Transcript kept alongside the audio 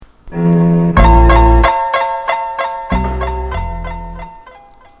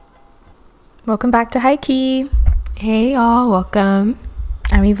Welcome back to High Key. Hey y'all, welcome.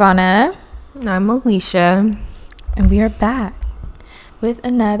 I'm Ivana. I'm Alicia. And we are back with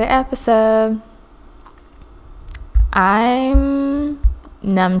another episode. I'm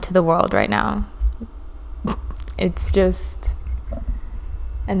numb to the world right now. It's just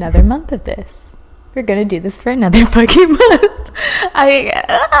another month of this. We're gonna do this for another fucking month.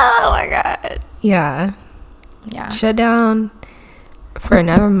 Oh my god. Yeah. Shut down for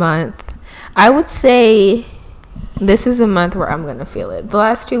another month. I would say this is a month where I'm gonna feel it. The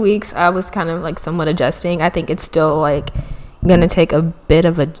last 2 weeks I was kind of like somewhat adjusting. I think it's still like gonna take a bit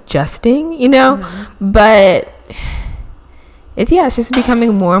of adjusting, but it's just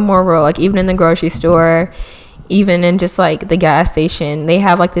becoming more and more real. Like even in the grocery store, even in just like the gas station, they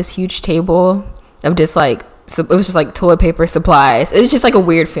have like this huge table of just like, so it was just like toilet paper supplies. It's just like a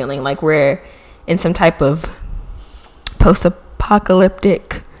weird feeling, like we're in some type of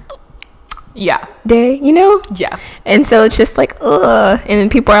post-apocalyptic day, and so it's just like ugh, and then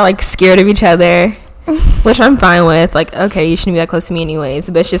people are like scared of each other, which I'm fine with. Like, okay, you shouldn't be that close to me anyways,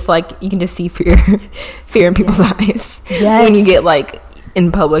 but it's just like you can just see fear in people's eyes when you get like in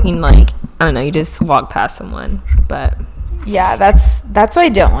public and like, I don't know, you just walk past someone. But that's what I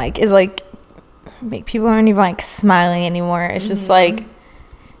don't like, is like people aren't even like smiling anymore. It's just like,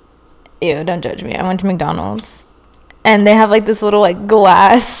 ew, don't judge me. I went to McDonald's and they have like this little like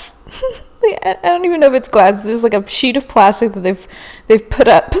glass I don't even know if it's glass. There's like a sheet of plastic that they've put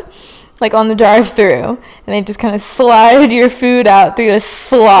up like on the drive-through, and they just kind of slide your food out through a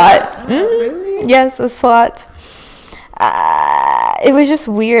slot. Really? Yes, a slot. It was just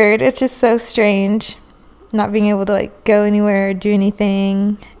weird. It's just so strange not being able to like go anywhere or do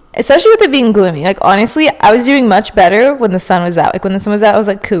anything, especially with it being gloomy. Like honestly, I was doing much better when the sun was out. Like when the sun was out, I was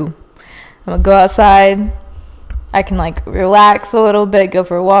like, cool, I'm gonna go outside, I can like relax a little bit, go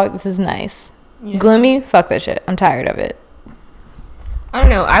for a walk. This is nice. Gloomy, fuck that shit. I'm tired of it. I don't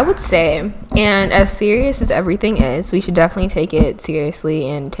know. I would say, and as serious as everything is, we should definitely take it seriously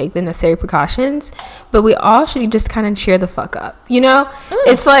and take the necessary precautions. But we all should just kind of cheer the fuck up.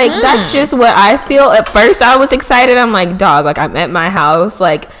 It's like that's just what I feel. At first, I was excited. I'm like, dog, like I'm at my house,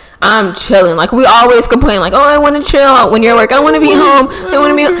 like I'm chilling. Like we always complain, like, oh, I want to chill when you're at work. I want to be home. I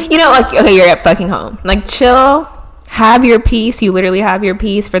want to be, like, okay, you're at fucking home. Like chill. Have your peace. You literally have your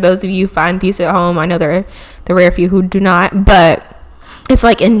peace. For those of you who find peace at home, I know there are the rare few who do not, but it's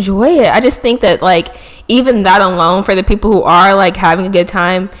like, enjoy it. I just think that like even that alone, for the people who are like having a good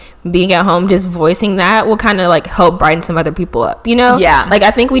time being at home, just voicing that will kind of like help brighten some other people up, like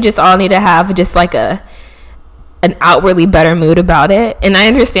I think we just all need to have just like an outwardly better mood about it. And I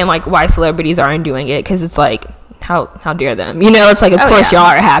understand like why celebrities aren't doing it, because it's like, how dare them, it's like, of course y'all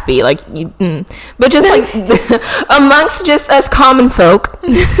are happy, like but just like amongst just us common folk,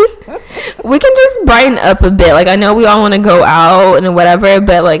 we can just brighten up a bit. Like I know we all want to go out and whatever,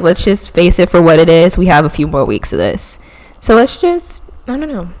 but like let's just face it for what it is. We have a few more weeks of this, so let's just, I don't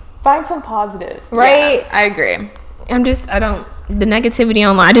know, find some positives, right? I agree. The negativity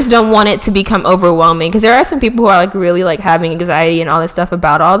online, I just don't want it to become overwhelming, because there are some people who are like really like having anxiety and all this stuff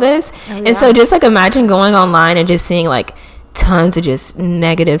about all this. And so just like imagine going online and just seeing like tons of just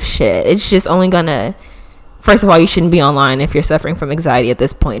negative shit. It's just only gonna, first of all, you shouldn't be online if you're suffering from anxiety at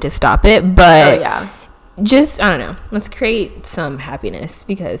this point, to stop it. But just, I don't know, let's create some happiness,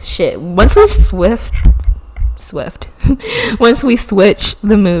 because shit, once we once we switch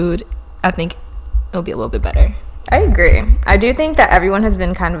the mood, I think it'll be a little bit better. I agree. I do think that everyone has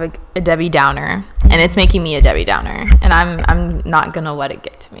been kind of a Debbie Downer, and it's making me a Debbie Downer, and I'm not gonna let it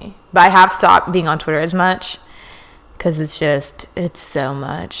get to me. But I have stopped being on Twitter as much, because it's so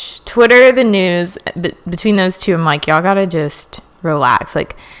much. Twitter, the news, between those two, I'm like, y'all gotta just relax.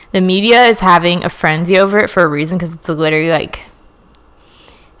 Like the media is having a frenzy over it for a reason, because it's literally like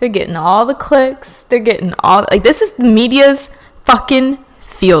they're getting all the clicks, they're getting all, like, this is the media's fucking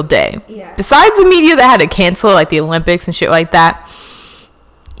field day. Besides the media that had to cancel like the Olympics and shit like that,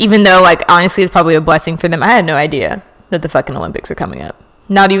 even though like honestly it's probably a blessing for them. I had no idea that the fucking Olympics are coming up.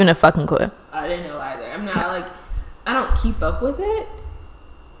 Not even a fucking clue. I didn't know either. I'm not like, I don't keep up with it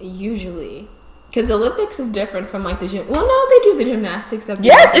usually, because the Olympics is different from like the gym. Well, no, they do the gymnastics stuff.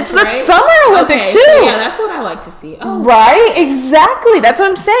 Yes, it's the Summer Olympics too. So yeah, that's what I like to see. Oh, right, exactly. That's what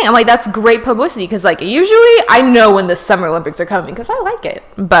I'm saying. I'm like, that's great publicity, because like usually I know when the Summer Olympics are coming, because I like it.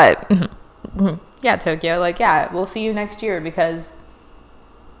 But yeah, Tokyo, like, yeah, we'll see you next year, because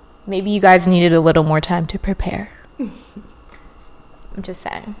maybe you guys needed a little more time to prepare. I'm just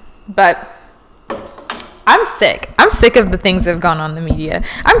saying. But I'm sick. I'm sick of the things that have gone on in the media.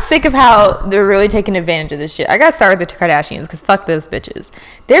 I'm sick of how they're really taking advantage of this shit. I gotta start with the Kardashians because fuck those bitches.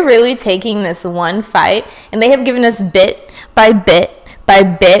 They're really taking this one fight and they have given us bit by bit by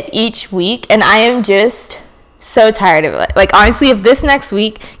bit each week, and I am just so tired of it. Like, honestly, if this next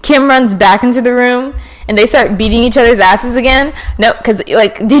week Kim runs back into the room and they start beating each other's asses again, no, because,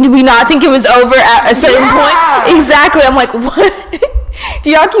 like, did we not think it was over at a certain point? Exactly. I'm like, what?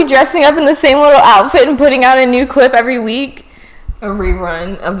 Do y'all keep dressing up in the same little outfit and putting out a new clip every week? A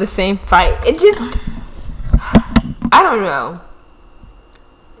rerun of the same fight. It just, I don't know.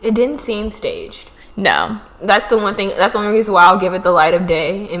 It didn't seem staged. No. That's the one thing. That's the only reason why I'll give it the light of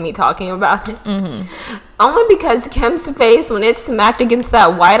day in me talking about it. Mm-hmm. Only because Kim's face, when it smacked against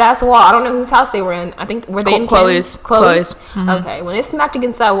that white ass wall, I don't know whose house they were in. I think, were they in Chloe's? Chloe's. Mm-hmm. Okay. When it smacked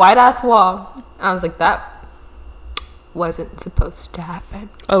against that white ass wall, I was like, that wasn't supposed to happen.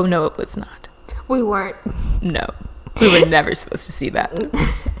 Oh, no, it was not. We weren't. No. We were never supposed to see that.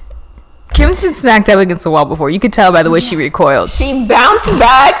 Kim's been smacked up against the wall before. You could tell by the way she recoiled. She bounced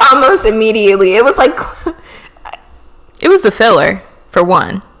back almost immediately. It was like... It was the filler, for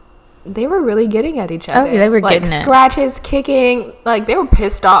one. They were really getting at each other. Oh, yeah, they were like, getting it. Scratches, kicking. Like, they were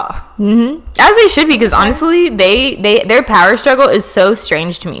pissed off. Mm-hmm. As they should be, because honestly, their power struggle is so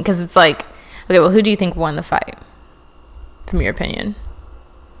strange to me. Because it's like, okay, well, who do you think won the fight? From your opinion.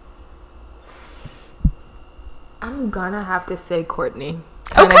 I'm gonna have to say Kourtney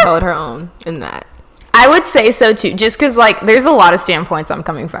kind of held her own in that. I would say so too, just because, like, there's a lot of standpoints I'm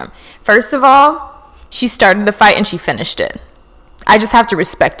coming from. First of all, she started the fight and she finished it. I just have to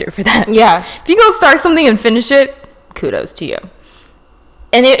respect her for that. Yeah. If you go start something and finish it, kudos to you.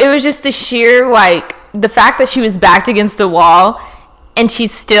 And it was just the sheer, like, the fact that she was backed against a wall and she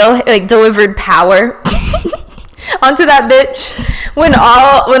still, like, delivered power onto that bitch when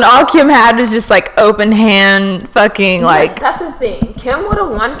all Kim had was just, like, open hand fucking, like... That's the thing. Kim would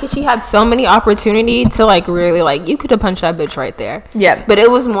have won because she had so many opportunity to, like, really, like, you could have punched that bitch right there. Yeah. But it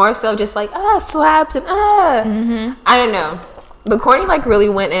was more so just, like, slaps and Mm-hmm. I don't know. But Kourtney, like, really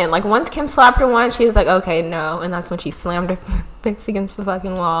went in. Like, once Kim slapped her once, she was like, okay, no. And that's when she slammed her face against the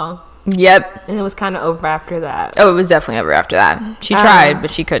fucking wall. Yep. And it was kind of over after that. Oh, it was definitely over after that. She tried, but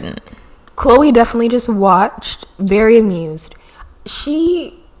she couldn't. Chloe definitely just watched, very amused.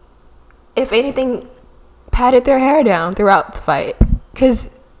 She, if anything, patted their hair down throughout the fight. Because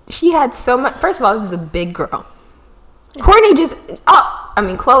she had so much... First of all, this is a big girl. Yes. Kourtney just...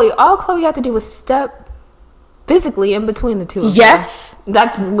 Chloe, all Chloe had to do was step physically in between the two of them. Yes.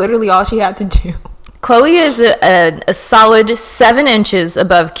 That's literally all she had to do. Chloe is a solid 7 inches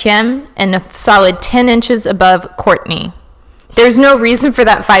above Kim and a solid 10 inches above Kourtney. There's no reason for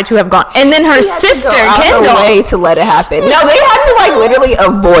that fight to have gone. And then her sister, Kendall, way to let it happen. No, they had to, like, literally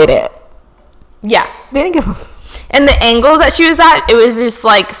avoid it. Yeah. They didn't give a... And the angle that she was at, it was just,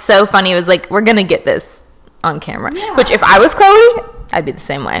 like, so funny. It was like, we're gonna get this on camera. Yeah. Which, if I was Chloe, I'd be the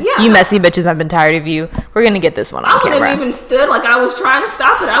same way. Yeah. You messy bitches, I've been tired of you. We're gonna get this one on camera. I wouldn't have even stood like I was trying to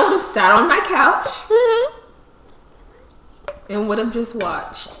stop it. I would have sat on my couch. Mm-hmm. And would have just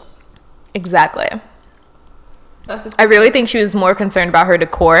watched. Exactly. I really think she was more concerned about her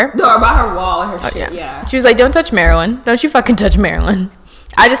decor. No, about her wall and her shit, yeah. She was like, don't touch Marilyn. Don't you fucking touch Marilyn.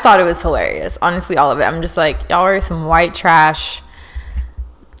 I just thought it was hilarious. Honestly, all of it. I'm just like, y'all are some white trash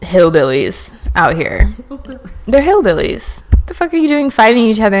hillbillies out here. They're hillbillies. What the fuck are you doing fighting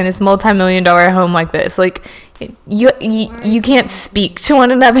each other in this multi-million-dollar home like this? Like, you can't speak to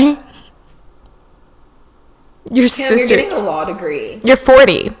one another. Your sisters. You're getting a law degree. You're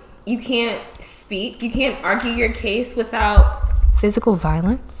 40. You can't speak. You can't argue your case without physical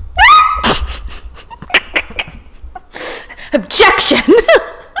violence. Objection.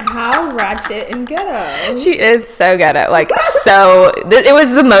 How ratchet and ghetto. She is so ghetto. Like, so... It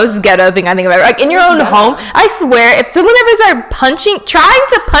was the most ghetto thing I think I've ever... Like, in your own home, I swear, if someone ever started trying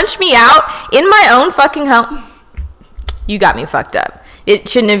to punch me out in my own fucking home, you got me fucked up. It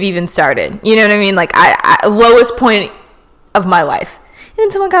shouldn't have even started. You know what I mean? Like, I lowest point of my life. And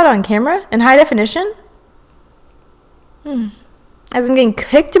then someone got it on camera in high definition. As I'm getting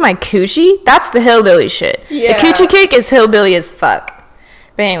kicked to my coochie, that's the hillbilly shit. Yeah. The coochie kick is hillbilly as fuck.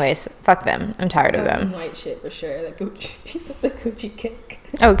 But anyways, fuck them. I'm tired of them. Some white shit for sure. The coochie kick.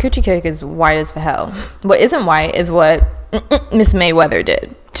 Oh, coochie kick is white as hell. What isn't white is what Miss Mayweather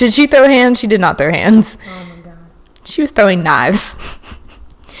did. Did she throw hands? She did not throw hands. Oh my god. She was throwing knives.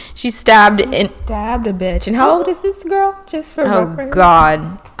 She stabbed a bitch. And how old is this girl? Just for reference. Oh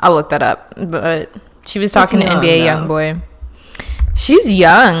god, I'll look that up. But she was talking to NBA YoungBoy. She's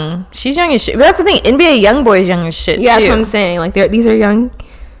young. She's young as shit. But that's the thing. NBA YoungBoy is young as shit, yeah, too. That's what I'm saying. Like, these are young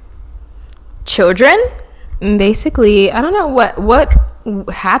children. basically, I don't know what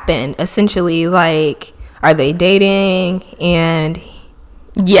happened. Essentially, like, are they dating? And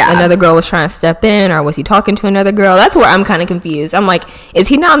another girl was trying to step in, or was he talking to another girl? That's where I'm kind of confused. I'm like, is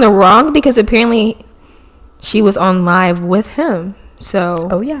he not in the wrong? Because apparently she was on live with him. So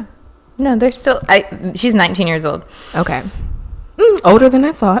no, they're still she's 19 years old. Okay. Older than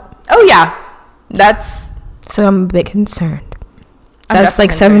I thought. Oh yeah, that's so I'm a bit concerned. That's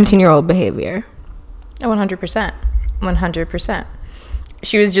like 17-year-old behavior. 100%.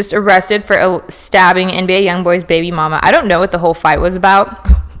 She was just arrested for stabbing NBA YoungBoy's baby mama. I don't know what the whole fight was about,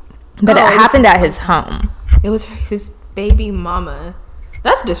 but it happened at his home. It was his baby mama.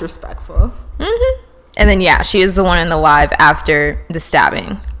 That's disrespectful. Mm-hmm. And then, she is the one in the live after the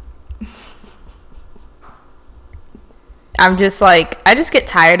stabbing. I'm just like, I just get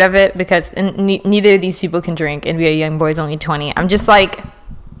tired of it because neither of these people can drink. NBA YoungBoy's only 20. I'm just like...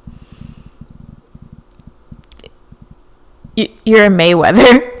 You're a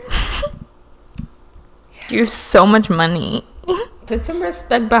Mayweather. You have so much money. Put some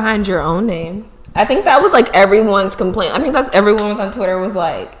respect behind your own name. I think that was like everyone's complaint. I think that's everyone was on Twitter was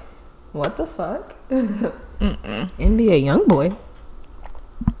like, what the fuck? NBA YoungBoy.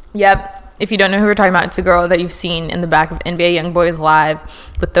 Yep. If you don't know who we're talking about, it's a girl that you've seen in the back of NBA YoungBoy's live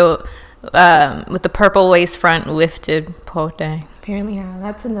with the purple lace front lifted pote. Apparently,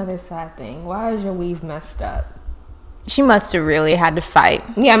 that's another sad thing. Why is your weave messed up? She must have really had to fight.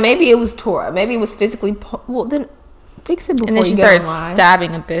 Yeah, maybe it was Tora. Maybe it was physically... well, then fix it before you go. And then she started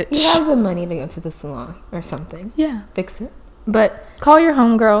stabbing a bitch. You have the money to go to the salon or something. Yeah. Fix it. But... call your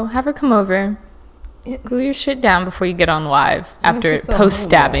homegirl. Have her come over. Glue your shit down before you get on live after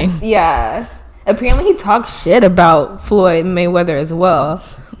post-stabbing. Yeah. Apparently he talked shit about Floyd Mayweather as well,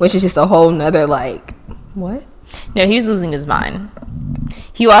 which is just a whole nother, like... what? No, he was losing his mind.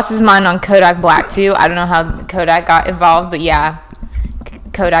 He lost his mind on Kodak Black too. I don't know how Kodak got involved, but yeah,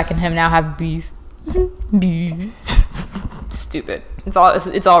 Kodak and him now have beef. Stupid.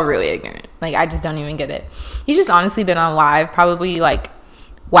 It's all really ignorant. Like, I just don't even get it. He's just honestly been on live, probably like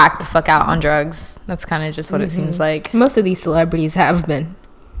whacked the fuck out on drugs. That's kind of just what it seems like. Most of these celebrities have been.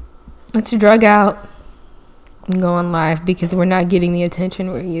 Let's drug out and go on live because we're not getting the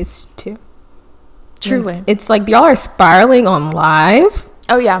attention we're used to. Truly. It's like y'all are spiraling on live.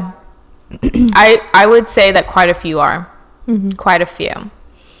 Oh yeah. I would say that quite a few are. Quite a few.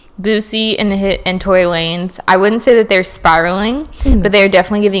 Boosie and Tory Lanez, I wouldn't say that they're spiraling, but they're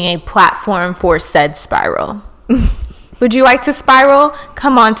definitely giving a platform for said spiral. Would you like to spiral?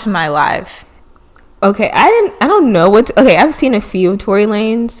 Come on to my live. Okay, I don't know what okay, I've seen a few of Tory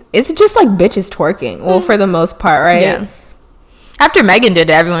Lanez. It's just like bitches twerking. Well, for the most part, right? Yeah. After Megan did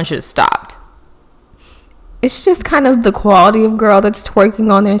it, everyone should have stopped. It's just kind of the quality of girl that's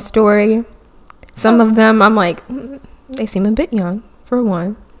twerking on their story. Some of them, I'm like, they seem a bit young, for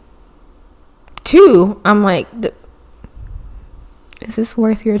one. Two, I'm like, is this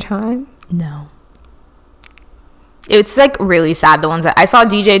worth your time? No. It's like really sad. The ones that I saw,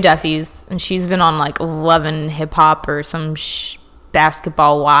 DJ Duffy's, and she's been on like 11 hip hop or some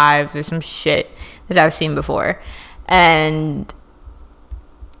Basketball Wives or some shit that I've seen before. And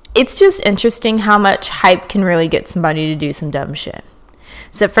it's just interesting how much hype can really get somebody to do some dumb shit.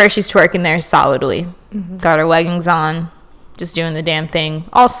 So at first she's twerking there solidly. Got her leggings on, just doing the damn thing.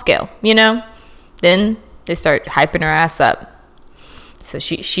 All skill, you know? Then they start hyping her ass up. So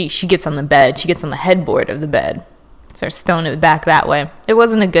she gets on the bed. She gets on the headboard of the bed. Starts throwing it back that way. It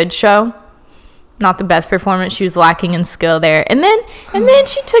wasn't a good show. Not the best performance. She was lacking in skill there. And then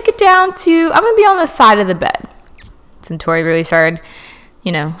she took it down to, I'm going to be on the side of the bed. So Tori really started,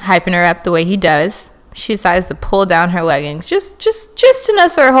 hyping her up the way he does. She decides to pull down her leggings just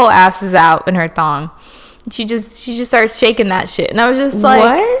enough so her whole ass is out in her thong. She just starts shaking that shit. And I was just like,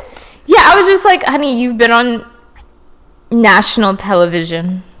 what? Yeah, I was just like, honey, you've been on national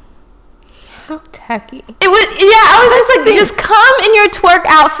television. How tacky. It was, I was just like, just come in your twerk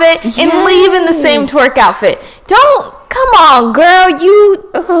outfit and leave in the same twerk outfit. Come on, girl,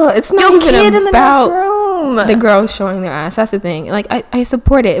 it's not even kid in the next room. The girl showing their ass. That's the thing. Like, I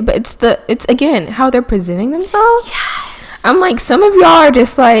support it, but it's again how they're presenting themselves. Yes. I'm like, some of y'all are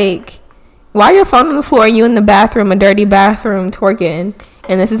just like, why your phone on the floor? You in the bathroom, a dirty bathroom, twerking,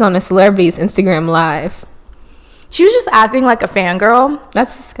 and this is on a celebrity's Instagram live. She was just acting like a fangirl.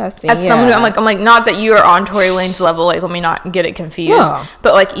 That's disgusting. As someone who, I'm like, not that you are on Tory Lanez level. Like, let me not get it confused. Yeah.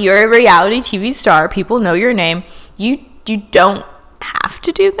 But like, you're a reality TV star. People know your name. You don't have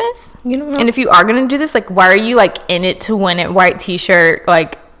to do this. You don't know. And if you are gonna do this, like, why are you like in it to win it? White T-shirt,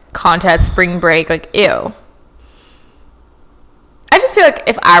 like contest, spring break, like, ew. I just feel like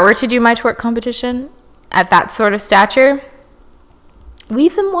if I were to do my twerk competition, at that sort of stature,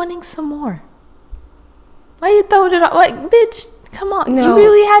 leave them wanting some more. Why you throwing it all? Like, bitch, come on. No, you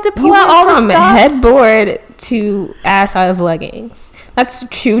really had to pull out all the stops? From headboard to ass out of leggings. That's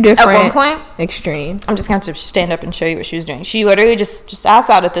two different at one point, extremes. I'm just going to stand up and show you what she was doing. She literally just ass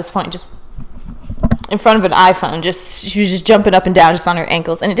out at this point, just in front of an iPhone. She was just jumping up and down just on her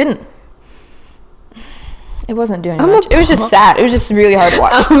ankles. And it wasn't doing much. It was just sad. It was just really hard to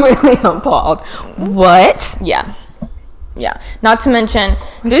watch. I'm really appalled. What? Yeah. Not to mention,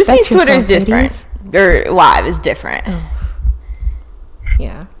 Boosie's Twitter is different. Or live is different.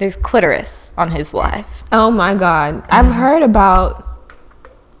 Yeah. There's clitoris on his live. Oh my God. I've heard about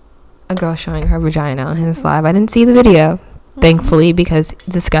a girl showing her vagina on his live. I didn't see the video, thankfully, because it's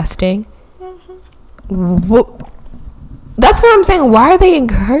disgusting. That's what I'm saying. Why are they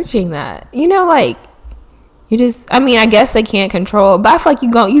encouraging that? You know, like, you just, I mean, I guess they can't control, but I feel like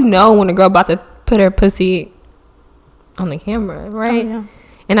you know when a girl about to put her pussy on the camera, right? Oh, yeah.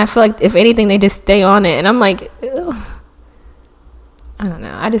 And I feel like if anything, they just stay on it. And I'm like, ew. I don't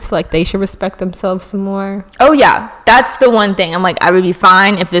know. I just feel like they should respect themselves some more. Oh, yeah. That's the one thing. I'm like, I would be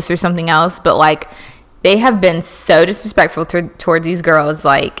fine if this were something else. But, like, they have been so disrespectful towards these girls.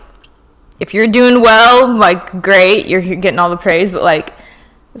 Like, if you're doing well, like, great. You're getting all the praise. But, like,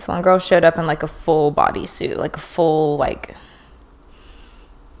 this one girl showed up in, like, a full bodysuit. Like, a full, like...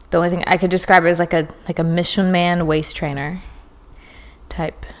 The only thing I could describe it as, like a Mission Man waist trainer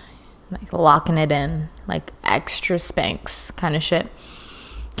type. Like, locking it in. Like, extra Spanx kind of shit.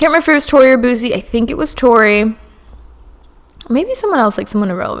 Can't remember if it was Tori or Boosie. I think it was Tori. Maybe someone else, like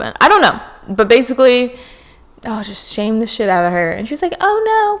someone irrelevant. I don't know. But basically, just shame the shit out of her. And she was like,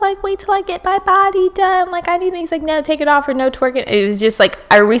 oh no, like, wait till I get my body done. Like, I need it. He's like, no, take it off or no twerking. It was just like,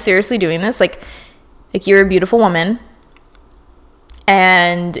 are we seriously doing this? Like you're a beautiful woman.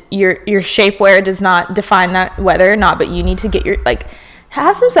 And your shapewear does not define that whether or not, but you need to get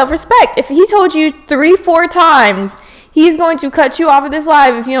have some self-respect. If he told you 3-4 times he's going to cut you off of this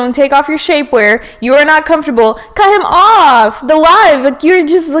live if you don't take off your shapewear, you are not comfortable, cut him off the live. Like, you're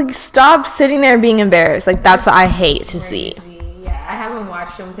just like, stop sitting there being embarrassed. Like, that's what I hate to see. Yeah, I haven't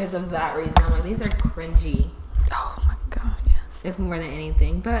watched them because of that reason. I'm like, these are cringy. Oh my God, yes. If more than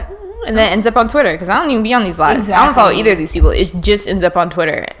anything, but and then it ends up on Twitter because I don't even be on these lives. Exactly. I don't follow either of these people. It just ends up on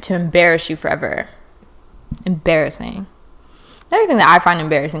Twitter to embarrass you forever. Embarrassing. Another thing that I find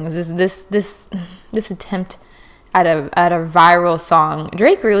embarrassing is this attempt at a viral song.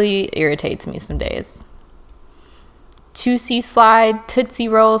 Drake really irritates me some days. 2C slide, Tootsie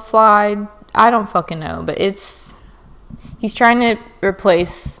Roll slide. I don't fucking know, but he's trying to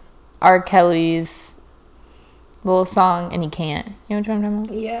replace R. Kelly's little song and he can't. You know what I'm talking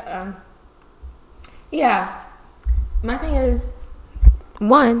about? Yeah. Yeah. My thing is,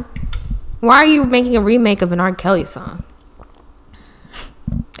 one, why are you making a remake of an R. Kelly song?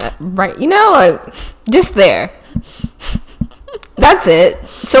 Right, you know, like, just there. That's it.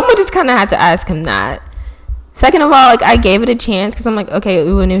 Someone just kind of had to ask him that. Second of all, like, I gave it a chance because I'm like, okay,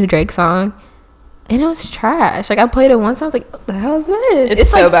 ooh, a new Drake song, and it was trash. Like, I played it once, I was like, what the hell is this?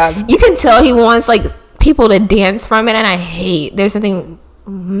 It's so like, bad. You can tell he wants like people to dance from it, and there's something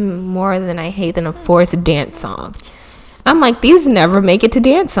more than I hate than a forced dance song. I'm like, these never make it to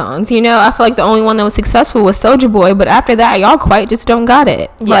dance songs, you know? I feel like the only one that was successful was Soulja Boy, but after that, y'all quite just don't got it.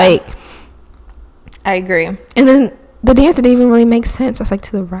 Yeah. Like, I agree. And then the dance didn't even really make sense. I was like,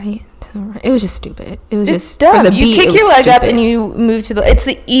 to the right. It was just stupid. It was just dumb. For the beat. You kick your leg up and you move to it's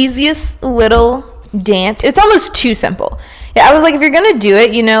the easiest little dance. It's almost too simple. Yeah, I was like, if you're gonna do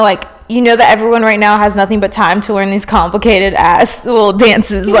it, you know, like, you know that everyone right now has nothing but time to learn these complicated ass little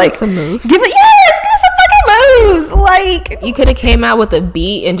dances. Like, some moves. Give some fucking moves. Like, you could have came out with a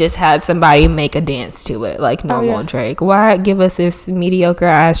beat and just had somebody make a dance to it, like normal Drake. Why give us this mediocre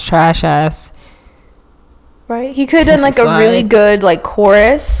ass, trash ass? Right. He could have done like a really good like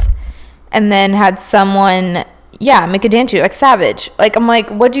chorus, and then had someone, make a dance to it, like Savage. Like, I'm like,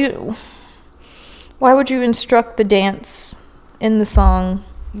 why would you instruct the dance in the song?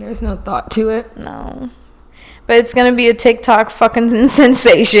 There's no thought to it. No. But it's going to be a TikTok fucking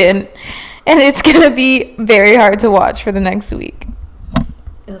sensation. And it's going to be very hard to watch for the next week.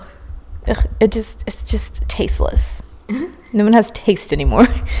 Ugh. It's just tasteless. No one has taste anymore.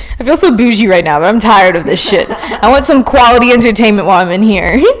 I feel so bougie right now, but I'm tired of this shit. I want some quality entertainment while I'm in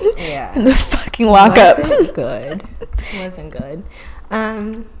here. Yeah. In the fucking lockup. Wasn't good.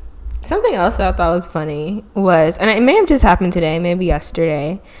 Something else that I thought was funny was, and it may have just happened today, maybe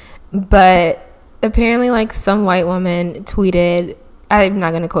yesterday, but apparently like some white woman tweeted, I'm not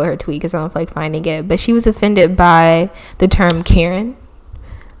going to quote her tweet because I don't feel like finding it, but she was offended by the term Karen.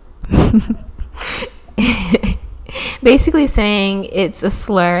 basically saying it's a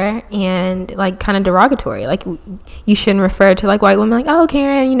slur and like kind of derogatory. Like you shouldn't refer to like white women like, oh,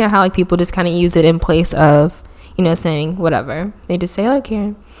 Karen. You know how like people just kind of use it in place of, you know, saying whatever. They just say, oh,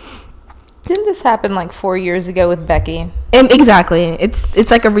 Karen. Didn't this happen like 4 years ago with Becky? Exactly.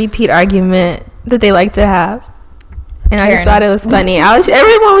 It's like a repeat argument that they like to have. And Karen. I just thought it was funny.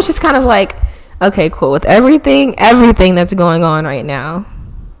 Everyone was just kind of like, okay, cool. With everything that's going on right now,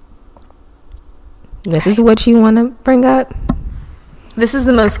 this is what you want to bring up? This is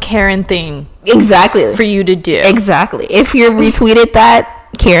the most Karen thing. Exactly. For you to do. Exactly. If you retweeted that,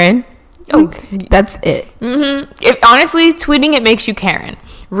 Karen, that's it. Mm-hmm. If honestly, tweeting it makes you Karen.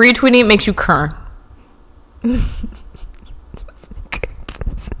 Retweeting it makes you Kern. Mm-hmm.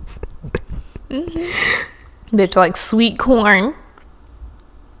 Bitch, like sweet corn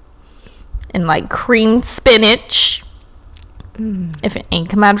and like creamed spinach. If it ain't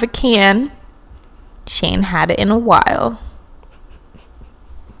come out of a can, she ain't had it in a while.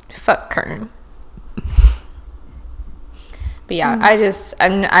 Fuck Kern. But yeah,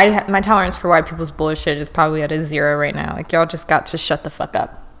 my tolerance for white people's bullshit is probably at a 0 right now. Like, y'all just got to shut the fuck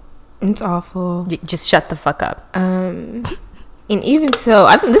up. It's awful. Just shut the fuck up. And even so,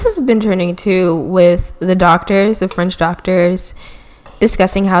 I think this has been trending too with the French doctors,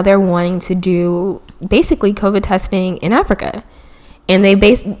 discussing how they're wanting to do basically COVID testing in Africa. And they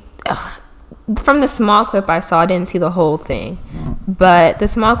from the small clip I saw, I didn't see the whole thing, but the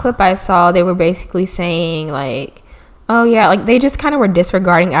small clip I saw, they were basically saying like, oh yeah, like they just kind of were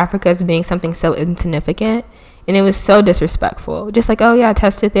disregarding Africa as being something so insignificant. And it was so disrespectful. Just like, oh yeah,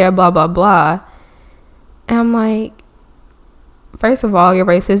 test it there, blah, blah, blah. And I'm like, first of all, your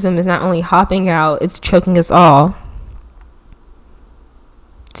racism is not only hopping out, it's choking us all.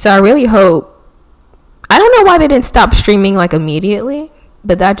 So I really hope, I don't know why they didn't stop streaming like immediately,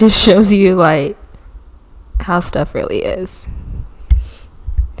 but that just shows you like how stuff really is.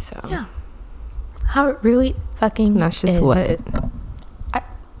 So yeah, how it really fucking that's just is. What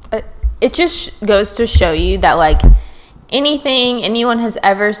it just goes to show you that like anything anyone has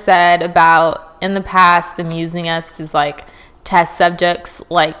ever said about in the past them using us as like test subjects,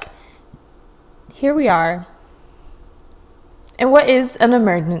 like here we are. And what is an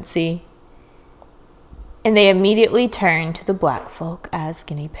emergency? And they immediately turn to the black folk as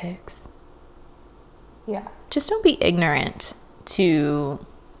guinea pigs. Yeah. Just don't be ignorant to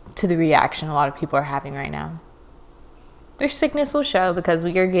the reaction a lot of people are having right now. Their sickness will show because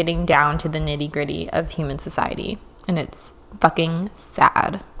we are getting down to the nitty gritty of human society. And it's fucking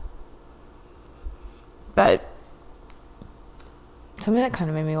sad. But something that kind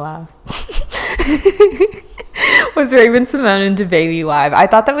of made me laugh was Raven-Symoné and DaBaby live. I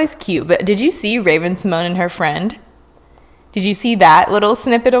thought that was cute, but did you see Raven-Symoné and her friend? Did you see that little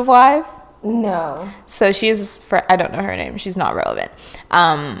snippet of live? No. So she is, I don't know her name. She's not relevant.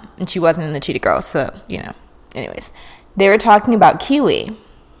 And she wasn't in the Cheetah Girls, so, you know. Anyways, they were talking about Kiwi,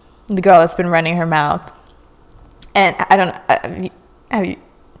 the girl that's been running her mouth. And I don't know, have you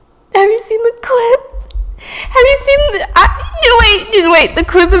seen the clip? Have you seen the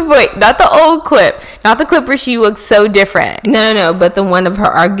clip of, not the old clip, not the clip where she looks so different. No, but the one of her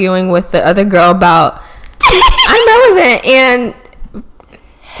arguing with the other girl about I'm relevant, and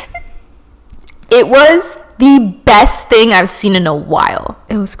it was the best thing I've seen in a while.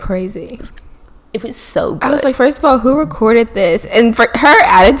 It was crazy. It was so good. I was like, first of all, who recorded this? And for her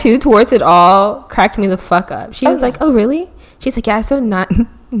attitude towards it all cracked me the fuck up. She was like, oh really? She's like, yeah, I sold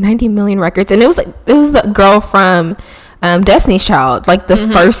 90 million records. And it was the girl from Destiny's Child, like the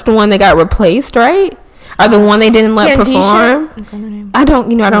first one that got replaced, right? Or the one they didn't let perform. Is that her name? I don't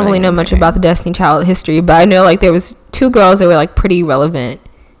really know much about the Destiny Child history, but I know like there was 2 girls that were like pretty relevant.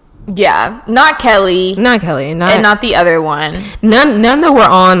 Yeah, not Kelly, and not the other one. None that were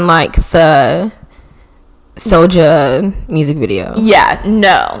on like the Soulja music video. Yeah,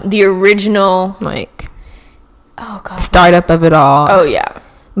 no, the original like oh god startup of it all. Oh yeah,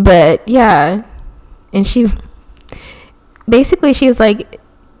 but yeah, and she was like,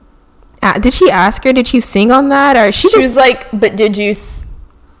 did she ask her, did you sing on that, or she was like, but did you?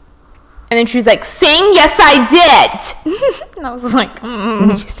 And then she was like, sing? Yes, I did. And I was like, And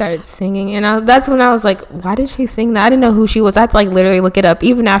then she started singing. And that's when I was like, why did she sing that? I didn't know who she was. I had to like literally look it up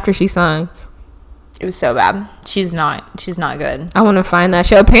even after she sung. It was so bad. She's not good. I want to find that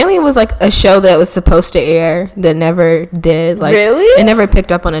show. Apparently it was like a show that was supposed to air that never did. Like, really? It never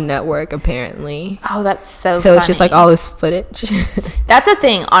picked up on a network, apparently. Oh, that's so funny. It's just like all this footage. That's a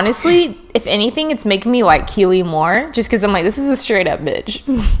thing. Honestly, if anything, it's making me like Keely more. Just because I'm like, this is a straight up bitch.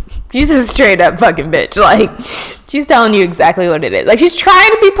 She's a straight up fucking bitch. Like, she's telling you exactly what it is. Like, she's trying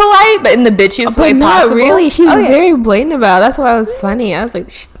to be polite, but in the bitchiest way possible. Really, she was very blatant about it. That's why it was funny. I was like,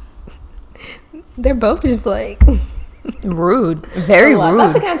 they're both just like rude, very rude.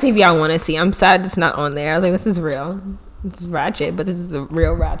 That's the kind of TV I want to see. I'm sad it's not on there. I was like, this is real. This is Ratchet, but this is the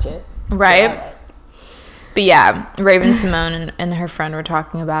real Ratchet, right? But yeah, Raven-Symoné and her friend were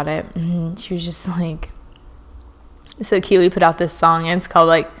talking about it. And she was just like, so Keely put out this song, and it's called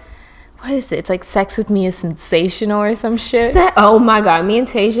like, what is it? It's like Sex With Me is Sensational or some shit. Oh my God. Me and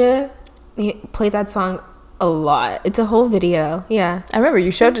Tasia played that song a lot. It's a whole video. Yeah. I remember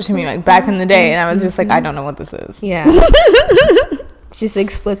you showed it to me like back in the day, and I was just like, I don't know what this is. Yeah. It's just an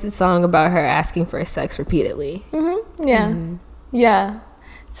explicit song about her asking for sex repeatedly. Mm-hmm. Yeah. Mm-hmm. Yeah.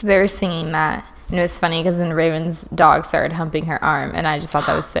 So they were singing that. And it was funny because then Raven's dog started humping her arm, and I just thought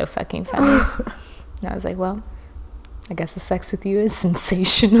that was so fucking funny. And I was like, well, I guess the sex with you is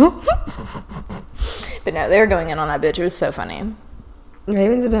sensational. But no, they were going in on that bitch. It was so funny.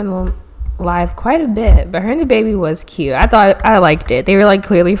 Ravens have been live quite a bit, but her and the baby was cute. I liked it. They were like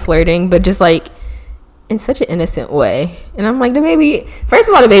clearly flirting, but just like in such an innocent way. And I'm like, the baby, first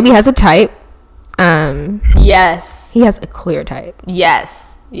of all, the baby has a type. Yes. He has a clear type.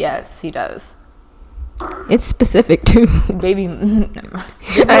 Yes, he does. It's specific to baby mamas.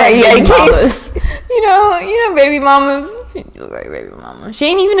 You know, baby mamas. She look like a baby mama. She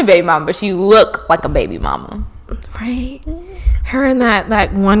ain't even a baby mama, but she look like a baby mama. Right. Her and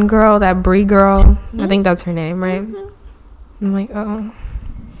that one girl, that Brie girl. Mm-hmm. I think that's her name, right? Mm-hmm. I'm like, oh,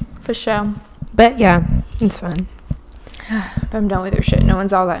 for sure. But yeah, it's fun. But I'm done with her shit. No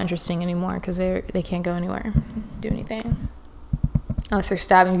one's all that interesting anymore because they can't go anywhere, do anything, unless they're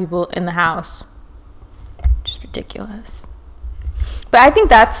stabbing people in the house. Just ridiculous. But I think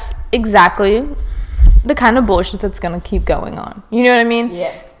that's exactly the kind of bullshit that's gonna keep going on. You know what I mean?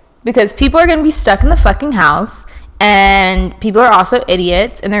 Yes. Because people are gonna be stuck in the fucking house, and people are also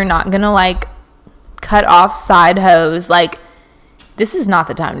idiots, and they're not gonna like cut off side hoes. Like, this is not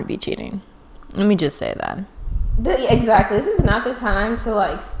the time to be cheating. Let me just say that. Exactly. This is not the time to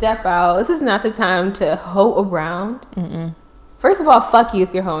like step out. This is not the time to hoe around. Mm-mm. First of all, fuck you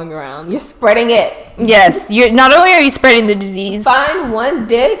if you're hoeing around. You're spreading it. Yes, you're not only are you spreading the disease. Find one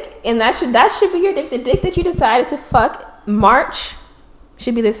dick, and that should be your dick. The dick that you decided to fuck March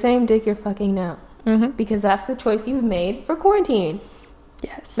should be the same dick you're fucking now. Mm-hmm. Because that's the choice you've made for quarantine.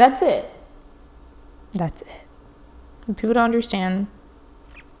 Yes. That's it. That's it. People don't understand.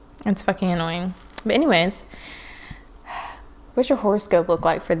 It's fucking annoying. But anyways, what's your horoscope look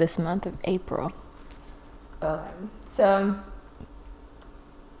like for this month of April? Okay. So,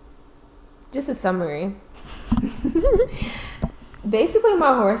 just a summary. Basically,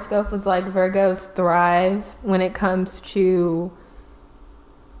 my horoscope was like Virgos thrive when it comes to,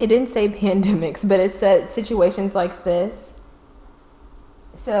 it didn't say pandemics, but it said situations like this.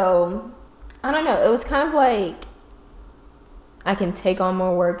 So, I don't know. It was kind of like I can take on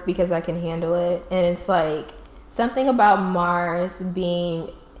more work because I can handle it. And it's like something about Mars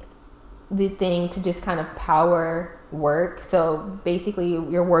being the thing to just kind of power work. So basically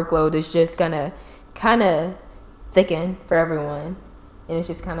your workload is just gonna kind of thicken for everyone, and it's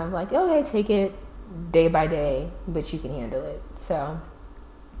just kind of like, okay, take it day by day, but you can handle it. So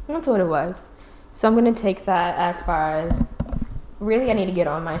that's what it was. So I'm gonna take that as far as really I need to get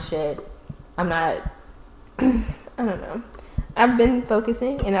on my shit. I'm not I don't know, I've been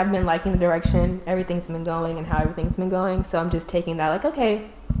focusing and I've been liking the direction everything's been going and how everything's been going. So I'm just taking that like, okay,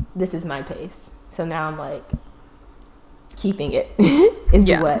 this is my pace. So now I'm like keeping it is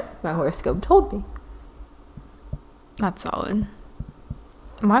what my horoscope told me. That's solid.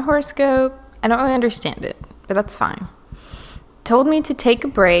 My horoscope, I don't really understand it, but that's fine. Told me to take a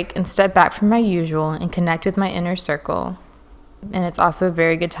break and step back from my usual and connect with my inner circle. And it's also a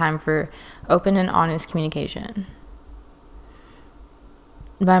very good time for open and honest communication.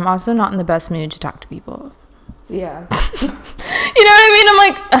 But I'm also not in the best mood to talk to people. Yeah. You know what I mean? I'm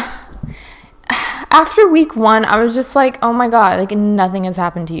like, after week 1, I was just like, oh my God, like nothing has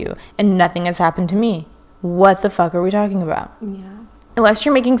happened to you and nothing has happened to me. What the fuck are we talking about? Yeah. Unless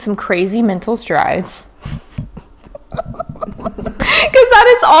you're making some crazy mental strides. Because that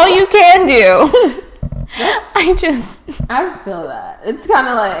is all you can do. I feel that. It's kind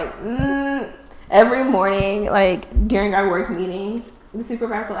of like, every morning, like during our work meetings, the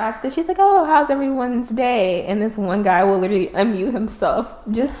supervisor will ask us, she's like, oh, how's everyone's day? And this one guy will literally unmute himself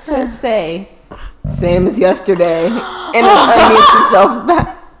just to say, same as yesterday. And it unmutes himself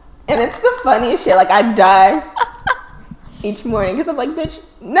back. And it's the funniest shit. Like, I die each morning because I'm like, bitch,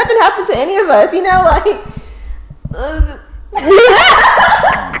 nothing happened to any of us, you know? Like,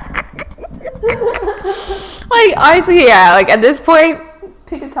 Like, honestly, yeah. Like, at this point,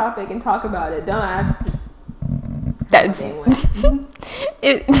 pick a topic and talk about it. Don't ask. That's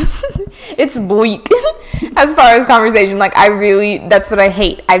it's bleak as far as conversation. Like, that's what I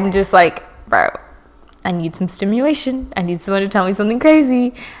hate. I'm just like, bro, I need some stimulation. I need someone to tell me something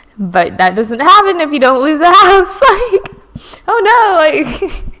crazy. But that doesn't happen if you don't leave the house. Like, oh no, like,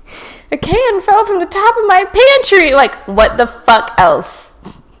 a can fell from the top of my pantry. Like, what the fuck else?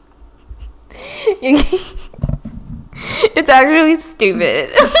 It's actually stupid.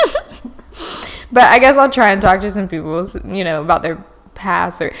 But I guess I'll try and talk to some people, you know, about their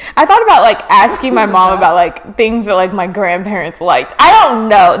past. Or I thought about, like, asking my mom about, like, things that, like, my grandparents liked. I don't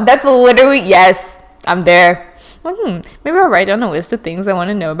know. That's literally, yes, I'm there. Like, maybe I'll write down a list of things I want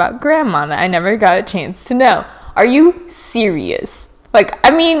to know about grandma that I never got a chance to know. Are you serious? Like,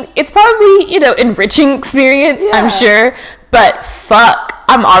 I mean, it's probably, you know, enriching experience, yeah. I'm sure. But fuck,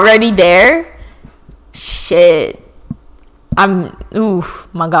 I'm already there. Shit.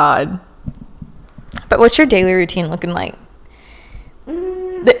 My God. But what's your daily routine looking like?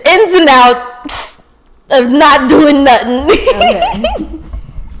 The ins and outs of not doing nothing. Okay.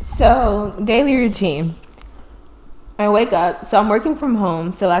 So, daily routine. I wake up, so I'm working from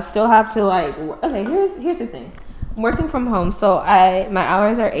home, so I still have to, like, okay, here's the thing. I'm working from home, so my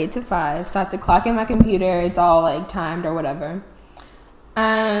hours are 8 to 5, so I have to clock in my computer. It's all, like, timed or whatever.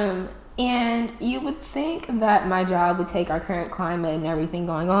 And you would think that my job would take our current climate and everything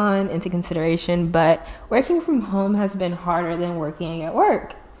going on into consideration, but working from home has been harder than working at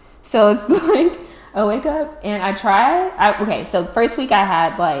work. So it's like, I wake up and okay, so first week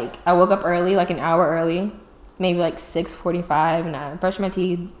I woke up early, like an hour early, maybe like 6:45, and I brushed my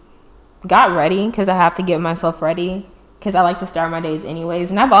teeth, got ready, because I have to get myself ready, because I like to start my days anyways,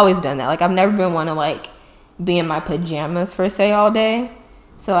 and I've always done that. Like, I've never been one to, like, be in my pajamas for, say, all day.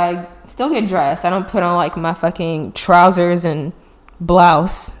 So I still get dressed. I don't put on, like, my fucking trousers and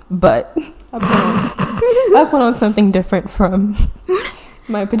blouse, but I put on something different from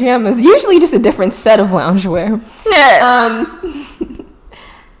my pajamas. Usually just a different set of loungewear.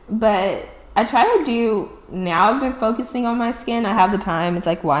 But I try to do, now I've been focusing on my skin. I have the time. It's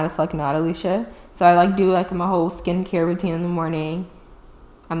like, why the fuck not, Alicia? So I, like, do, like, my whole skincare routine in the morning.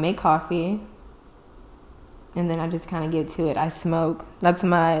 I make coffee. And then I just kind of get to it. I smoke. That's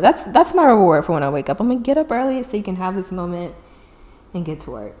my reward for when I wake up. I'm gonna get up early so you can have this moment and get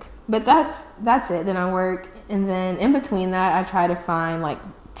to work. But that's it. Then I work, and then in between that, I try to find, like,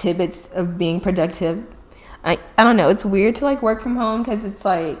 tidbits of being productive. I don't know. It's weird to, like, work from home, because it's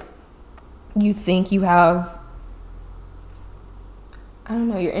like you think you have, I don't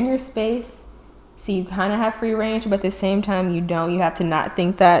know, you're in your space, so you kind of have free range, but at the same time you don't. You have to not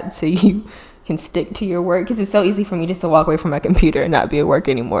think that, so you can stick to your work, because it's so easy for me just to walk away from my computer and not be at work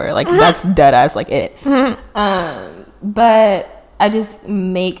anymore. Like, that's dead ass, like, it. But I just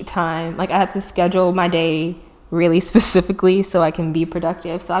make time. Like, I have to schedule my day really specifically so I can be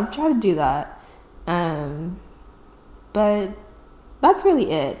productive. So I've tried to do that. But that's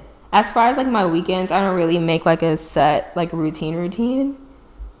really it. As far as, like, my weekends, I don't really make, like, a set, like, routine.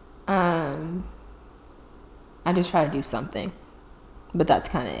 I just try to do something. But that's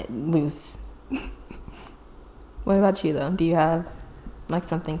kind of loose. What about you, though? Do you have, like,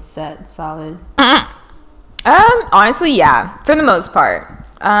 something set, solid? Honestly, yeah, for the most part.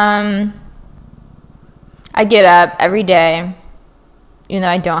 I get up every day. You know,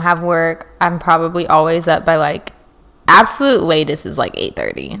 I don't have work. I'm probably always up by, like, absolute latest is, like,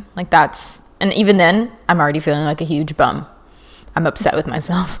 8:30. Like, and even then, I'm already feeling like a huge bum. I'm upset with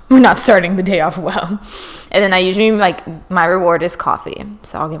myself. We're not starting the day off well. And then I usually, like, my reward is coffee.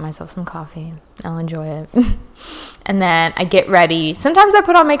 So I'll get myself some coffee. I'll enjoy it. And then I get ready. Sometimes I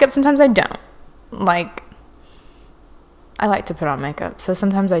put on makeup. Sometimes I don't. Like, I like to put on makeup. So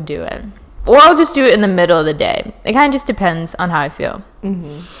sometimes I do it. Or I'll just do it in the middle of the day. It kind of just depends on how I feel.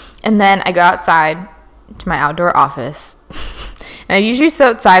 Mm-hmm. And then I go outside to my outdoor office. And I usually sit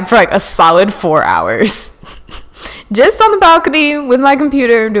outside for, like, a solid 4 hours. Just on the balcony with my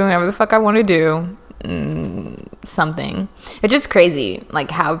computer, doing whatever the fuck I want to do. Something. It's just crazy,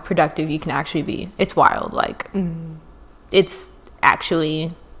 like, how productive you can actually be. It's wild. Like, it's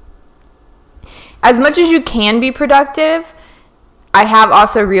actually, as much as you can be productive, I have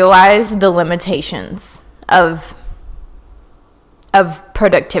also realized the limitations of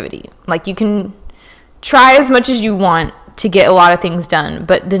productivity. Like, you can try as much as you want to get a lot of things done,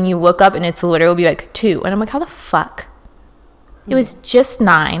 but then you look up and it's literally like 2, and I'm like, how the fuck? It was just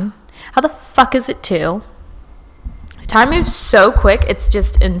 9. How the fuck is it 2? Time moves so quick, it's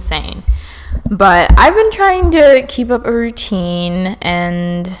just insane. But I've been trying to keep up a routine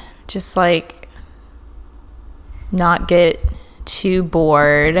and just like not get too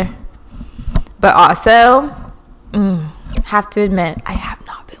bored. But also, have to admit, I have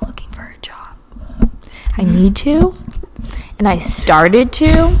not been looking for a job. I need to, and I started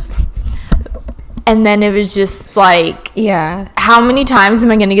to, and then it was just like, yeah, how many times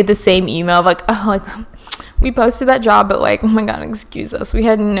am I gonna get the same email of like, oh, like, we posted that job, but like, oh my god, excuse us, we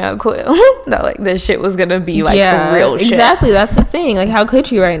had no clue that like this shit was gonna be like real shit. Exactly, that's the thing. Like, how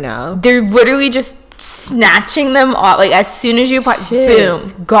could you right now? They're literally just snatching them off. Like, as soon as you apply,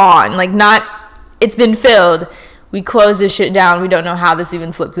 boom, gone. Like, not, it's been filled. We close this shit down. We don't know how this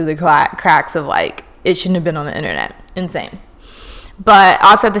even slipped through the cracks of like, it shouldn't have been on the internet. Insane. But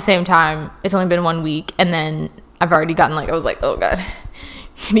also at the same time, it's only been 1 week, and then I've already gotten like, I was like, oh god,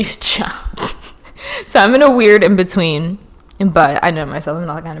 I need a job. So I'm in a weird in between, but I know myself, I'm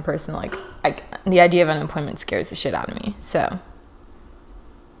not the kind of person like the idea of unemployment scares the shit out of me. So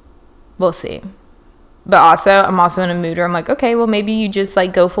we'll see. But also, I'm also in a mood where I'm like, okay, well, maybe you just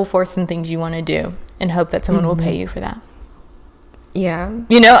like go full force in things you want to do and hope that someone will pay you for that. Yeah.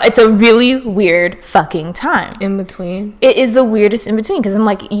 You know, it's a really weird fucking time. In between. It is the weirdest in between, because I'm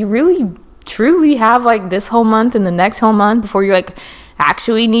like, you really truly have like this whole month and the next whole month before you like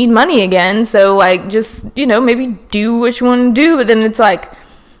actually need money again. So like, just, you know, maybe do what you want to do. But then it's like,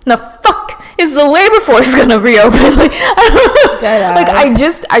 the fuck is the labor force gonna reopen? Like,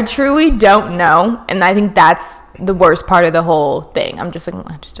 I truly don't know, and I think that's the worst part of the whole thing. I'm just like,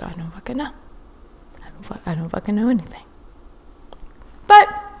 I don't fucking know. I don't fucking know anything. But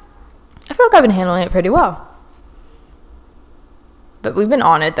I feel like I've been handling it pretty well. But we've been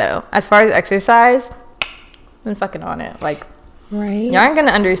on it though. As far as exercise, I've been fucking on it. Like, right? You aren't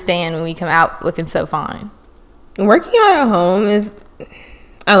gonna understand when we come out looking so fine. Working out at home is,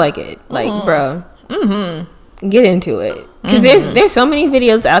 I like it. Like, bro, get into it. Because there's so many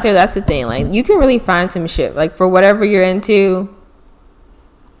videos out there. That's the thing. Like, you can really find some shit. Like, for whatever you're into,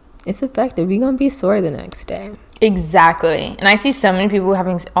 it's effective. You're going to be sore the next day. Exactly. And I see so many people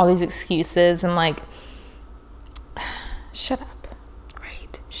having all these excuses and like, shut up.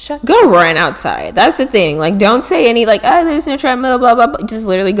 Right. Go run outside. That's the thing. Like, don't say any like, oh, there's no treadmill, blah, blah, blah. Just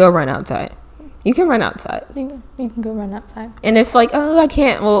literally go run outside. You can run outside. You can go run outside. And if like, oh, I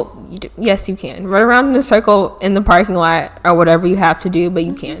can't, well, yes, you can. Run around in a circle in the parking lot or whatever you have to do, but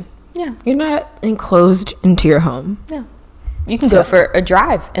you can. Yeah. You're not enclosed into your home. No. You can go for a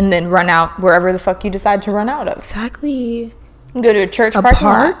drive and then run out wherever the fuck you decide to run out of. Exactly. You can go to a church parking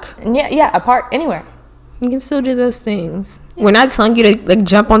lot. Yeah, a park, anywhere. You can still do those things. Yeah. We're not telling you to like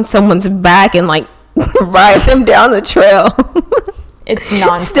jump on someone's back and like ride them down the trail. It's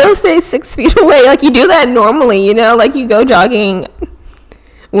nonsense. Still stay 6 feet away. Like, you do that normally, you know? Like, you go jogging.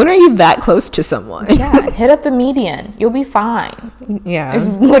 When are you that close to someone? Yeah, hit up the median. You'll be fine. Yeah.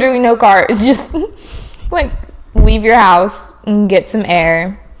 There's literally no car. It's just, like, leave your house and get some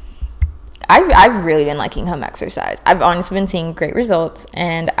air. I've really been liking home exercise. I've honestly been seeing great results.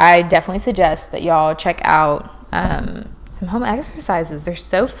 And I definitely suggest that y'all check out some home exercises. They're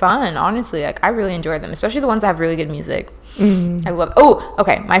so fun, honestly. Like, I really enjoy them, especially the ones that have really good music. I love. Oh,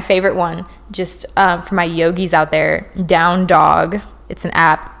 okay. My favorite one, just for my yogis out there, Down Dog. It's an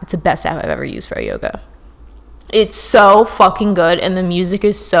app. It's the best app I've ever used for yoga. It's so fucking good, and the music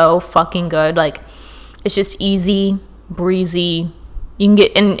is so fucking good. Like, it's just easy, breezy. You can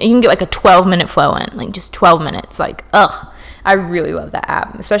get like a 12-minute flow in, like just 12 minutes. Like, I really love that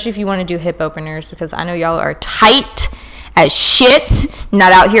app, especially if you want to do hip openers, because I know y'all are tight as shit,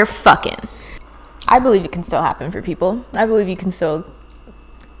 not out here fucking. I believe it can still happen for people. I believe you can still,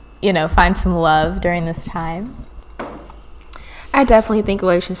 find some love during this time. I definitely think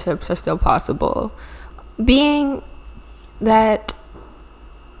relationships are still possible. Being that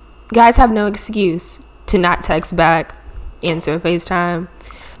guys have no excuse to not text back, answer FaceTime.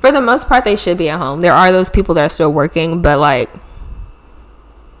 For the most part, they should be at home. There are those people that are still working, but like,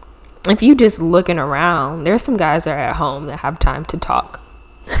 if you just looking around, there's some guys that are at home that have time to talk.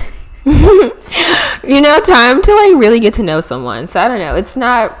 Time to like really get to know someone. So I don't know, it's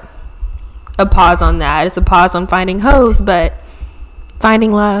not a pause on that, it's a pause on finding hoes, but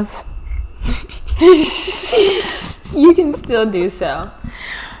finding love you can still do so.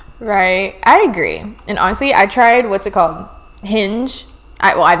 Right. I agree. And honestly, I tried, what's it called, Hinge.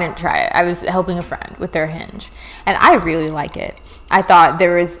 I didn't try it. I was helping a friend with their Hinge, and I really like it. I thought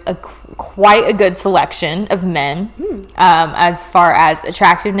there was quite a good selection of men as far as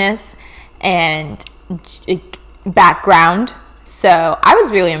attractiveness and background. So I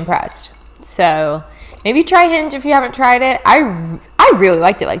was really impressed. So maybe try Hinge if you haven't tried it. I really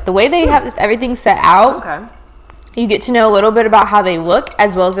liked it. Like, the way they have everything set out. Okay. You get to know a little bit about how they look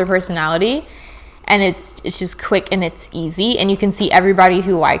as well as their personality, and it's just quick and it's easy, and you can see everybody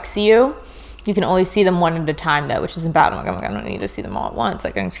who likes you. You can only see them one at a time though, which isn't bad. I'm like, I don't need to see them all at once.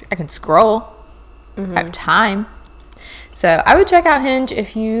 Like, I can scroll. I have time. So I would check out Hinge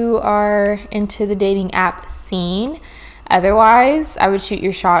if you are into the dating app scene. Otherwise, I would shoot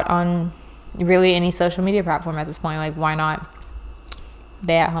your shot on really any social media platform at this point. Like, why not?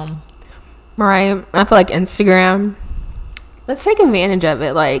 They at home. Right. I feel like Instagram, let's take advantage of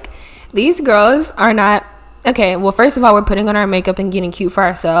it. Like, these girls are not, okay, well, first of all, we're putting on our makeup and getting cute for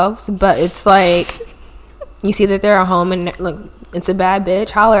ourselves, but it's like, you see that they're at home and look, it's a bad bitch,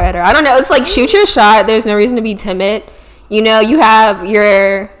 holler at her. I don't know. It's like, shoot your shot. There's no reason to be timid. You know,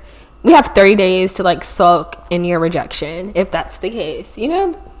 we have 30 days to like sulk in your rejection, if that's the case. You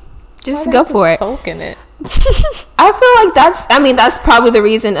know, just go for it. Sulk in it. I feel like that's probably the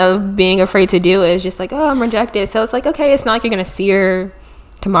reason of being afraid to do it. Is just like, oh, I'm rejected. So it's like, okay, it's not like you're gonna see her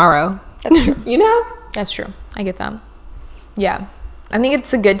tomorrow. That's true. You know? That's true. I get that. Yeah. I think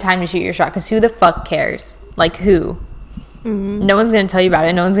it's a good time to shoot your shot, because who the fuck cares? Like, who? Mm-hmm. No one's gonna tell you about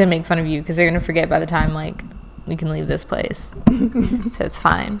it. No one's gonna make fun of you, because they're gonna forget by the time, like, we can leave this place. So it's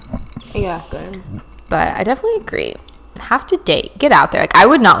fine. Yeah, good. But I definitely agree. Have to date. Get out there. Like, I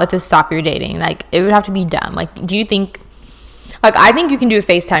would not let this stop your dating. Like, it would have to be dumb. Like, do you think, like, I think you can do a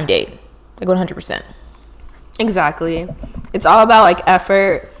FaceTime date. Like, 100%. Exactly. It's all about, like,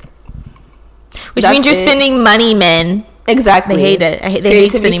 effort. Which means you're spending money, men. Exactly. They hate it. They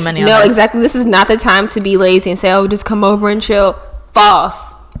hate spending money on this. No, exactly. This is not the time to be lazy and say, oh, just come over and chill.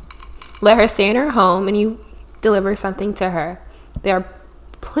 False. Let her stay in her home and you deliver something to her. There are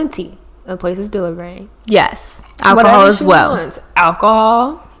plenty of places delivering. Yes. Alcohol as well. Wants.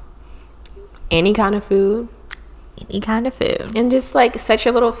 Alcohol. Any kind of food. Any kind of food. And just like set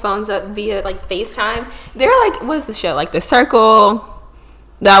your little phones up via like FaceTime. They're like, what's the show? Like The Circle,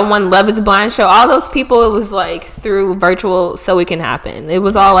 that one Love is Blind show. All those people, it was like through virtual So It Can Happen. It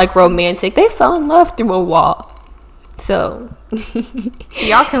was all like romantic. They fell in love through a wall. So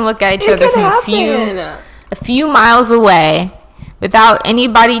y'all can look at each other from a few miles away without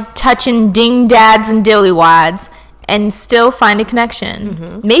anybody touching ding dads and dilly wads and still find a connection.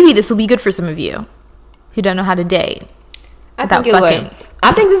 Mm-hmm. Maybe this will be good for some of you who don't know how to date. I think it would.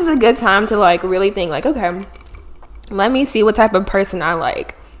 I think this is a good time to like really think like, okay, let me see what type of person I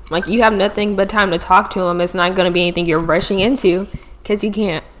like. Like, you have nothing but time to talk to them. It's not going to be anything you're rushing into, because you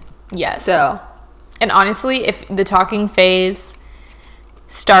can't. Yes. So, and honestly, if the talking phase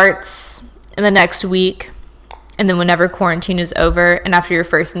starts in the next week, and then whenever quarantine is over and after your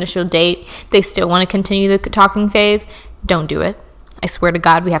first initial date, they still want to continue the talking phase, don't do it. I swear to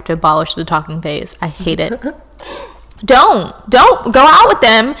God, we have to abolish the talking phase. I hate it. Don't go out with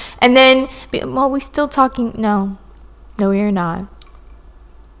them and then be, well, we still talking. No, we are not.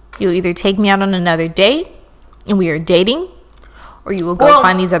 You'll either take me out on another date and we are dating, or you will go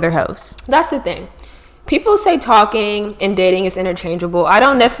find these other hoes. That's the thing. People say talking and dating is interchangeable. I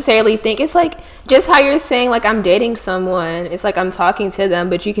don't necessarily think it's like just how you're saying, like, I'm dating someone. It's like I'm talking to them,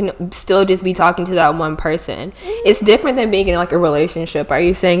 but you can still just be talking to that one person. It's different than being in like a relationship. Are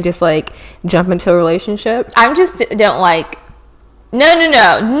you saying just like jump into a relationship? I'm just don't like, no.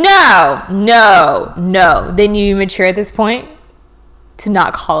 Then you mature at this point to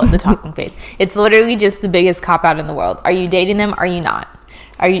not call it the talking phase. It's literally just the biggest cop out in the world. Are you dating them? Are you not?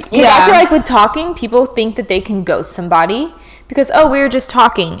 Are you? Yeah. I feel like with talking, people think that they can ghost somebody because, oh, we were just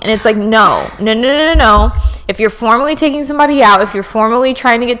talking. And it's like, no. If you're formally taking somebody out, if you're formally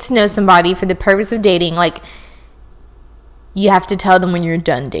trying to get to know somebody for the purpose of dating, like, you have to tell them when you're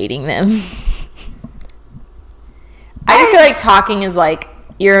done dating them. I just feel like talking is like,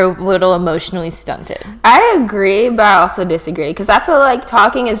 you're a little emotionally stunted. I agree, but I also disagree because I feel like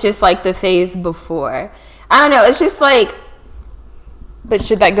talking is just like the phase before. I don't know. It's just like, but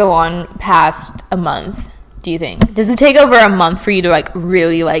should that go on past a month, do you think? Does it take over a month for you to like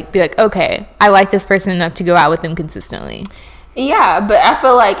really like be like, okay, I like this person enough to go out with them consistently? Yeah, but I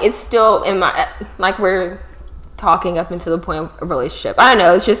feel like it's still in my, like, we're talking up into the point of a relationship. I don't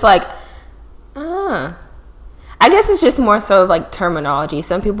know. It's just like, I guess it's just more so of like terminology.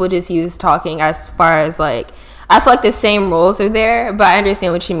 Some people just use talking as far as like, I feel like the same rules are there, but I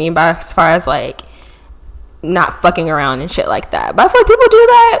understand what you mean by as far as like not fucking around and shit like that. But I feel like people do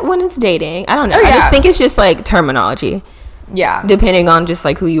that when it's dating. I don't know. I just think it's just like terminology. Yeah. Depending on just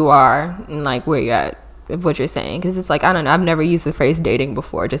like who you are and like where you're at of what you're saying. Because it's like, I don't know. I've never used the phrase dating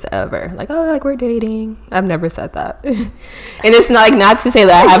before, just ever. Like, oh, like we're dating. I've never said that. And it's not like, not to say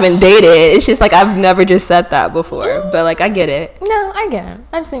that I haven't dated. It's just like I've never just said that before. But like, I get it. No, I get it.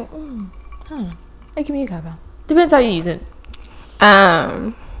 I just think, it can be a cop out. Depends how you use it.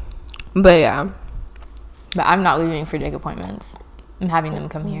 But yeah. But I'm not leaving for dick appointments. I'm having them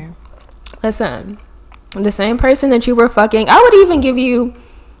come here. Listen, the same person that you were fucking, I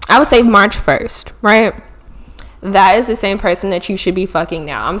would say March 1st, right? That is the same person that you should be fucking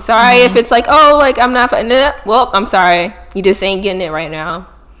now. I'm sorry if it's like, oh, like, I'm not fucking it. Well, I'm sorry. You just ain't getting it right now.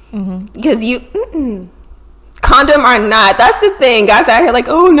 Because condom or not. That's the thing. Guys out here like,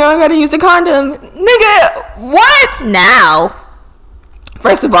 oh, no, I gotta use a condom. Nigga, what? Now.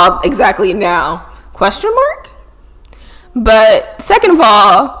 First of all, exactly now. Question mark? But second of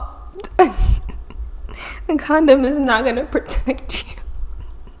all, a condom is not gonna protect you.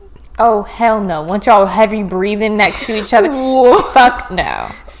 Oh, hell no. Once y'all heavy breathing next to each other. Fuck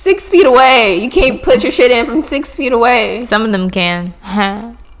no. 6 feet away. You can't put your shit in from 6 feet away. Some of them can.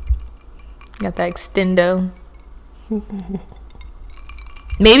 Huh? Got that extendo.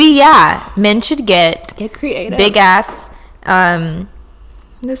 Maybe, yeah. Men should get creative. big ass,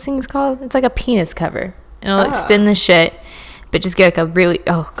 this thing's called, it's like a penis cover. It'll extend the shit, but just get like a really,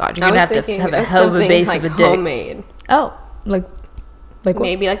 oh god, you're gonna have to have a hell of a base like of a dick. Homemade. Oh, like what?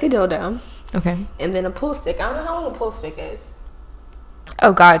 Maybe like a dildo. Okay. And then a pool stick. I don't know how long a pool stick is.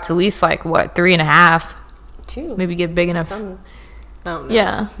 Oh god, it's at least like what, 3.5. 2. Maybe get big enough. I don't know.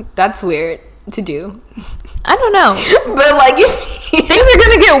 Yeah. That's weird to do. I don't know. But like things are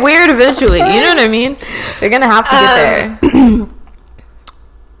gonna get weird eventually. You know what I mean? They're gonna have to get there.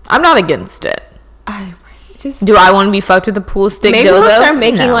 I'm not against it. Do I want to be fucked with a pool stick? Maybe dildo? we'll start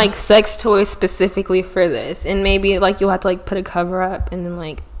making like sex toys specifically for this, and maybe like you'll have to like put a cover up, and then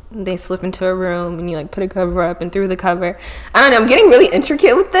like they slip into a room, and you like put a cover up, and through the cover, I don't know. I'm getting really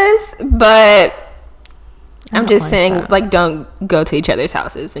intricate with this, but I'm just saying, that. Like, don't go to each other's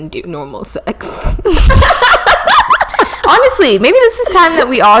houses and do normal sex. Honestly, maybe this is time that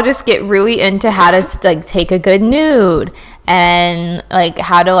we all just get really into how to like take a good nude and like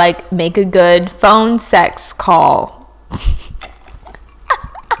how to like make a good phone sex call.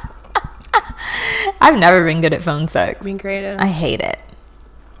 I've never been good at phone sex. Being creative. I hate it.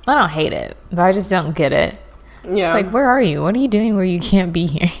 I don't hate it, but I just don't get it. Yeah. It's like, where are you? What are you doing where you can't be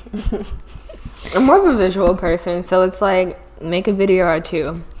here? I'm more of a visual person, so it's like make a video or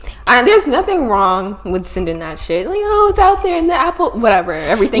two. There's nothing wrong with sending that shit. Like, oh, it's out there in the Apple, whatever.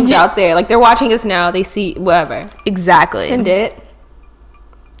 Everything's out there. Like, they're watching us now. They see whatever. Exactly. Send it.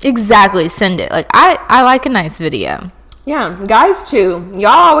 Exactly. Send it. Like, I like a nice video. Yeah, guys too. Y'all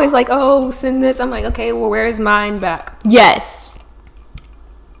always like, oh, send this. I'm like, okay, well, where's mine back? Yes.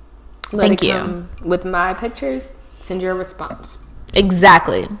 Thank you. With my pictures, send your response.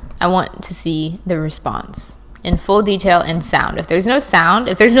 Exactly. I want to see the response in full detail and sound. If there's no sound,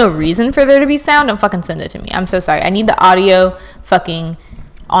 if there's no reason for there to be sound, don't fucking send it to me. I'm so sorry. I need the audio fucking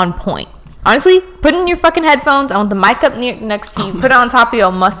on point. Honestly, put in your fucking headphones. I want the mic up next to you. Put it on top of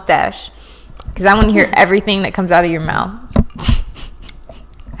your mustache. Because I want to hear everything that comes out of your mouth.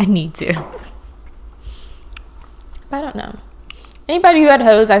 I need to. But I don't know. Anybody who had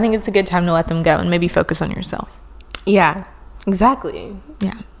hoes, I think it's a good time to let them go and maybe focus on yourself. Yeah, exactly.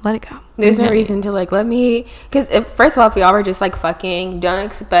 Yeah, let it go. There's no reason to like, let me, because first of all, if y'all were just like fucking, don't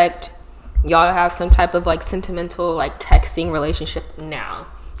expect y'all to have some type of like sentimental like texting relationship now.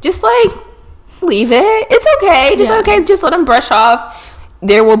 Just like leave it. It's okay. Just okay. Just let them brush off.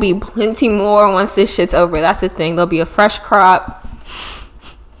 There will be plenty more once this shit's over. That's the thing. There'll be a fresh crop.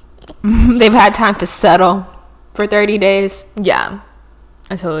 They've had time to settle for 30 days. Yeah,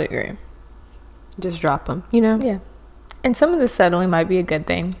 I totally agree. Just drop them, you know? Yeah. And some of the settling might be a good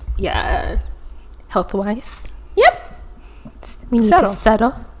thing. Yeah. Health-wise. Yep. We need to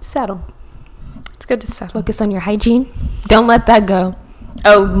settle. It's good to settle. Focus on your hygiene. Don't let that go.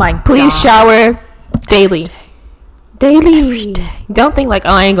 Oh my God. Please shower daily. Daily. Every day. Don't think like, oh,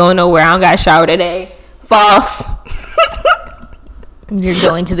 I ain't going nowhere. I don't got to shower today. False. You're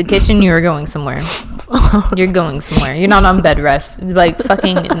going to the kitchen. You're going somewhere. You're going somewhere. You're not on bed rest. Like,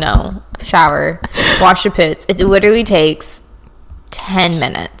 fucking no. Shower. Wash your pits. It literally takes 10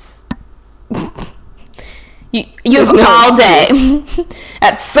 minutes. You use them all day.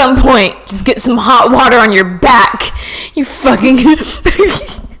 At some point, just get some hot water on your back. You fucking...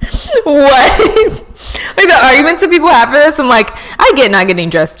 What? Like, the arguments that people have for this, I'm like, I get not getting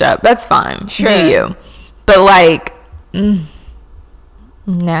dressed up. That's fine. Sure. Do you? But, like...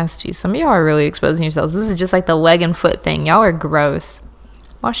 nasty. Some of y'all are really exposing yourselves. This is just like the leg and foot thing. Y'all are gross.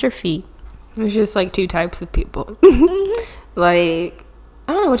 Wash your feet. There's just like two types of people. Like,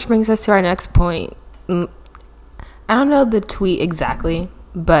 I don't know, which brings us to our next point. I don't know the tweet exactly,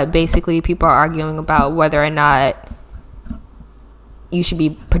 but basically people are arguing about whether or not you should be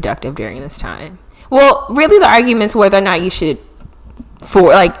productive during this time. Well, really, the argument's whether or not you should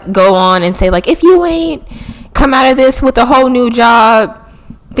go on and say, like, if you ain't come out of this with a whole new job,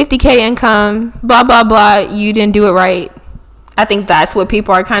 50K income, blah blah blah, you didn't do it right. I think that's what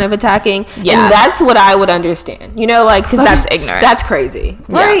people are kind of attacking. Yeah, and that's what I would understand, you know, like, because that's ignorant. That's crazy,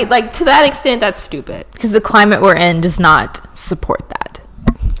 right? Like, to that extent, that's stupid, because the climate we're in does not support that,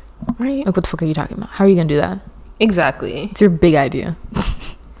 right? Like, what the fuck are you talking about? How are you gonna do that? Exactly. It's your big idea.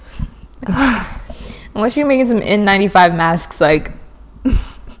 Unless you're making some N95 masks, like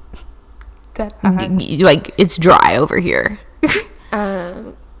like it's dry over here.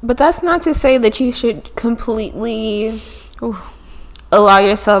 But that's not to say that you should completely allow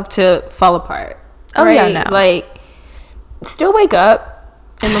yourself to fall apart. Oh, right? Yeah, no. Like, still wake up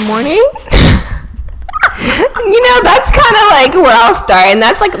in the morning. You know, that's kind of like where I'll start, and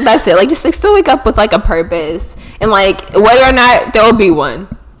that's it. Like, just like still wake up with like a purpose, and like whether or not there will be one.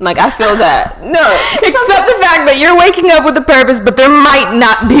 Like, I feel that. No. Except the fact that you're waking up with a purpose, but there might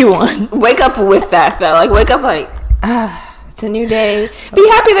not be one. Wake up with that, though. Like, wake up like, it's a new day. Be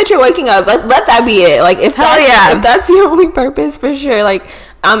happy that you're waking up. Let that be it. Like, if that's your only purpose, for sure. Like,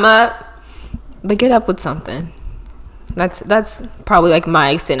 I'm up, but get up with something. That's probably, like, my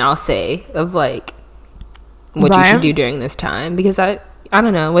extent, I'll say, of, like, what you should do during this time. Because I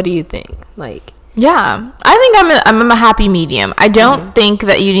don't know. What do you think? Like... Yeah, I think I'm a happy medium. I don't think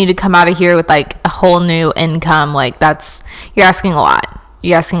that you need to come out of here with like a whole new income. Like, you're asking a lot.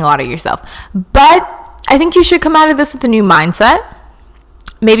 You're asking a lot of yourself. But I think you should come out of this with a new mindset,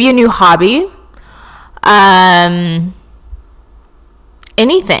 maybe a new hobby,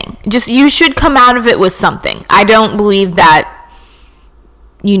 anything. Just, you should come out of it with something. I don't believe that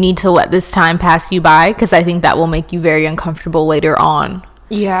you need to let this time pass you by, because I think that will make you very uncomfortable later on.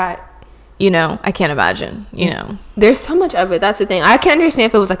 Yeah. You know, I can't imagine, you know. There's so much of it. That's the thing. I can understand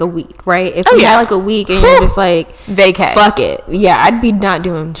if it was like a week, right? If you had like a week and you're just like, vacay. Fuck it. Yeah, I'd be not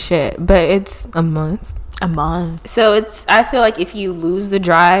doing shit. But it's a month. So I feel like if you lose the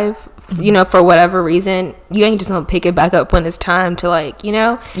drive, you know, for whatever reason, you ain't just gonna pick it back up when it's time to, like, you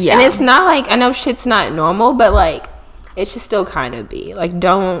know? Yeah. And it's not like, I know shit's not normal, but like, it should still kind of be. Like,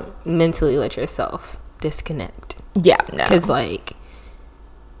 don't mentally let yourself disconnect. Yeah, no. Because, like...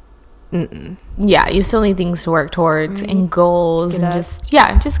 Yeah, you still need things to work towards, and goals, and just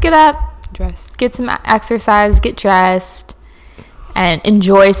get up, dress, get some exercise, get dressed, and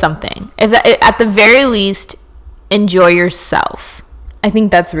enjoy something. At the very least, enjoy yourself. I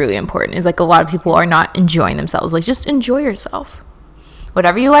think that's really important. Is like, a lot of people are not enjoying themselves. Like, just enjoy yourself.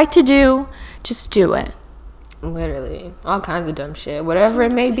 Whatever you like to do, just do it. Literally, all kinds of dumb shit, whatever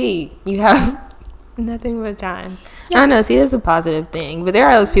it may be. You have nothing but time. I don't know, see, that's a positive thing, but there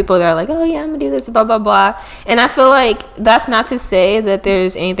are those people that are like, oh yeah, I'm gonna do this, blah blah blah, and I feel like that's not to say that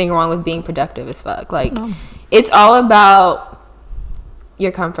there's anything wrong with being productive as fuck. Like, it's all about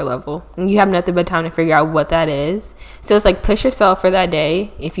your comfort level, and you have nothing but time to figure out what that is. So it's like, push yourself for that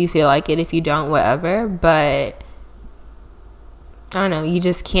day if you feel like it. If you don't, whatever. But I don't know, you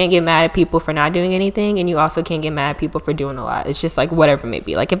just can't get mad at people for not doing anything, and you also can't get mad at people for doing a lot. It's just like, whatever it may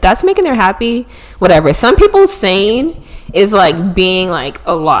be. Like, if that's making them happy, whatever. Some people's sane is like being like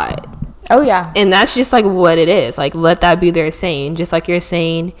a lot. Oh yeah. And that's just like what it is. Like, let that be their sane. Just like your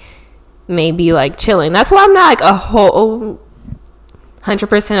sane may be like chilling. That's why I'm not like a whole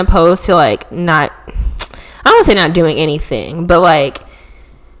 100% opposed to like not, I don't want to say not doing anything, but like,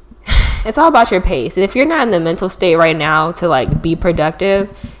 it's all about your pace. And if you're not in the mental state right now to like be productive,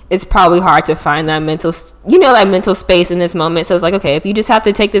 it's probably hard to find that mental space in this moment. So it's like, okay, if you just have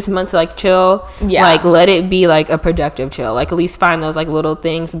to take this month to like chill, like, let it be like a productive chill. Like, at least find those like little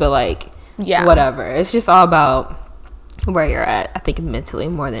things, but like, whatever. It's just all about where you're at, I think, mentally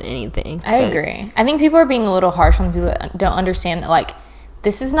more than anything. I agree. I think people are being a little harsh on people that don't understand that, like,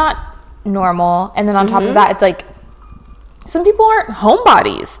 this is not normal. And then on top of that, it's like, some people aren't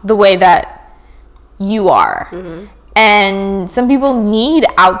homebodies the way that you are. And some people need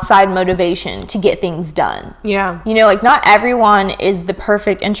outside motivation to get things done. Yeah. You know, like, not everyone is the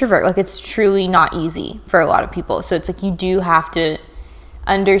perfect introvert. Like, it's truly not easy for a lot of people. So it's like, you do have to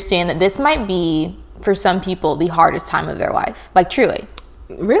understand that this might be, for some people, the hardest time of their life. Like, truly.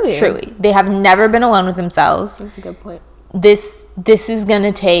 Really? Truly. They have never been alone with themselves. That's a good point. This is going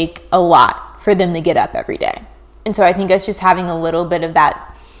to take a lot for them to get up every day. And so I think it's just having a little bit of that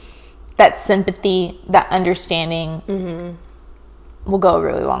sympathy, that understanding will go a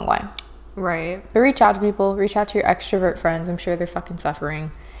really long way. Right. But reach out to people. Reach out to your extrovert friends. I'm sure they're fucking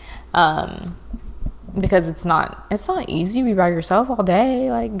suffering. Because it's not easy to be by yourself all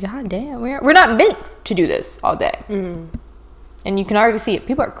day. Like, goddamn, we're not meant to do this all day. And you can already see it.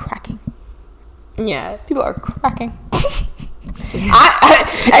 People are cracking. Yeah. People are cracking.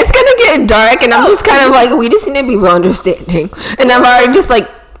 It's gonna get dark, and I'm just kind of like, we just need to be real understanding. And I've already just like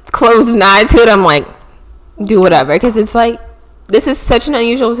closed an eye to it. I'm like, do whatever, because it's like, this is such an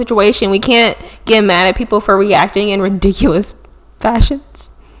unusual situation. We can't get mad at people for reacting in ridiculous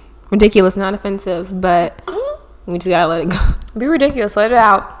fashions. Ridiculous, not offensive, but we just gotta let it go. Be ridiculous. Let it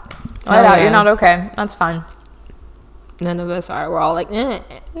out. Let it out. You're not okay. That's fine. None of us are. We're all like, You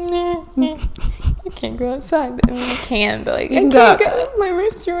can't go outside, but you can. But like, You can I go can't outside. go to my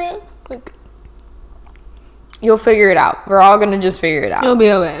restaurant. Like, you'll figure it out. We're all gonna just figure it out. It'll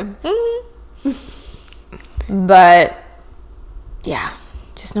be okay. But yeah,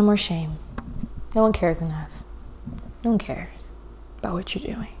 just no more shame. No one cares enough. No one cares about what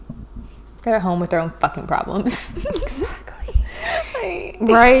you're doing. They're at home with their own fucking problems. Exactly. Like,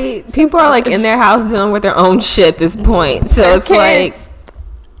 Right? People are like in their house dealing with their own shit at this point. So Their it's kids. like,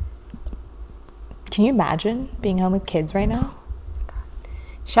 can you imagine being home with kids right now?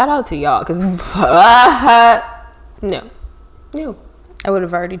 shout out to y'all, because no. I would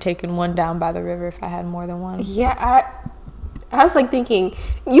have already taken one down by the river if I had more than one. Yeah, I was like thinking,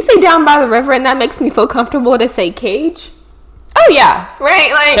 you say down by the river, and that makes me feel comfortable to say cage. Oh yeah,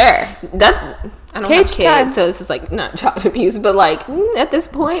 Right? Like, sure. that, I don't Cage have time. kids, so this is like not child abuse, but like at this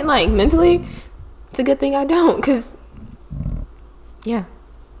point, like mentally, it's a good thing I don't, because yeah.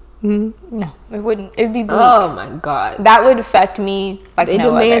 No, it wouldn't. It'd be bleak. Oh my god, That would affect me like they no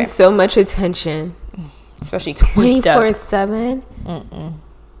demand other. so much attention, Especially 24/7.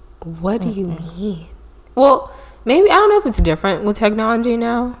 What do you mean? Well, maybe I don't know if it's different with technology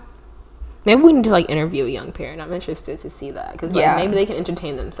now. Maybe we need to like interview a young parent. I'm interested to see that, because like, Yeah. maybe they can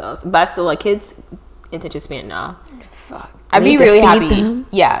entertain themselves. But still, like, kids attention span now. Fuck. I'd Need be to really feed happy. them.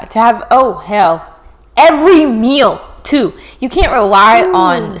 Yeah, to have hell, every meal too. You can't rely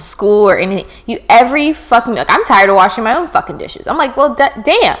on school or anything. Every fucking meal. Like, I'm tired of washing my own fucking dishes. I'm like, well,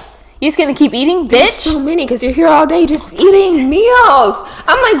 damn. You just gonna keep eating, There's bitch? so many, because you're here all day just eating meals.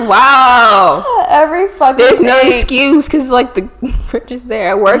 I'm like, wow. Every fucking There's no thing. excuse, because like the fridge is there.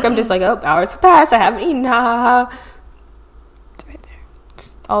 At work, I'm just like, oh, hours have passed. I haven't eaten. Nah. It's right there.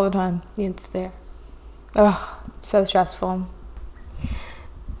 It's all the time. It's there. Ugh, so stressful.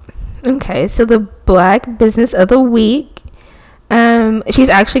 Okay, so the Black Business of the Week. She's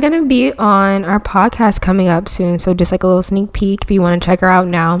actually going to be on our podcast coming up soon. So just like a little sneak peek if you want to check her out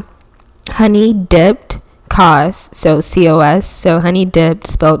now. Honey Dipped Cos. So COS. So Honey Dipped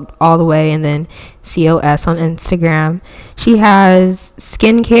spelled all the way, and then COS on Instagram. She has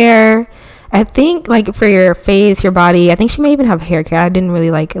skincare. I think like for your face, your body. I think she may even have hair care. I didn't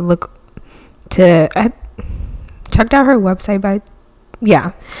really like look to. I checked out her website, but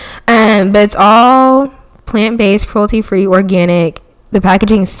yeah. But it's all plant-based, cruelty-free, organic. The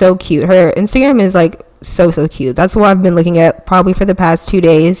packaging is so cute. Her Instagram is like so cute. That's what I've been looking at probably for the past 2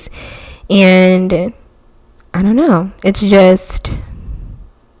 days. And I don't know. It's just,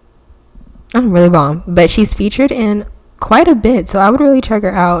 I'm really bomb. But she's featured in quite a bit, so I would really check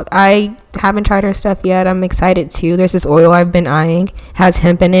her out. I haven't tried her stuff yet. I'm excited too. There's this oil I've been eyeing. Has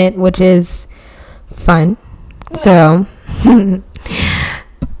hemp in it, which is fun. So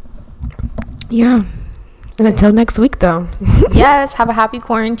yeah. And until next week, though. Yes, have a happy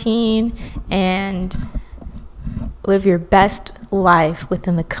quarantine and live your best life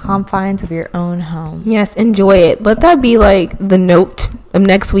within the confines of your own home. Yes, enjoy it. Let that be like the note of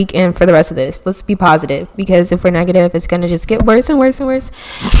next week and for the rest of this. Let's be positive, because if we're negative, it's going to just get worse and worse and worse.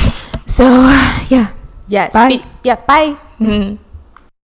 So, yeah. Yes. Bye. Bye.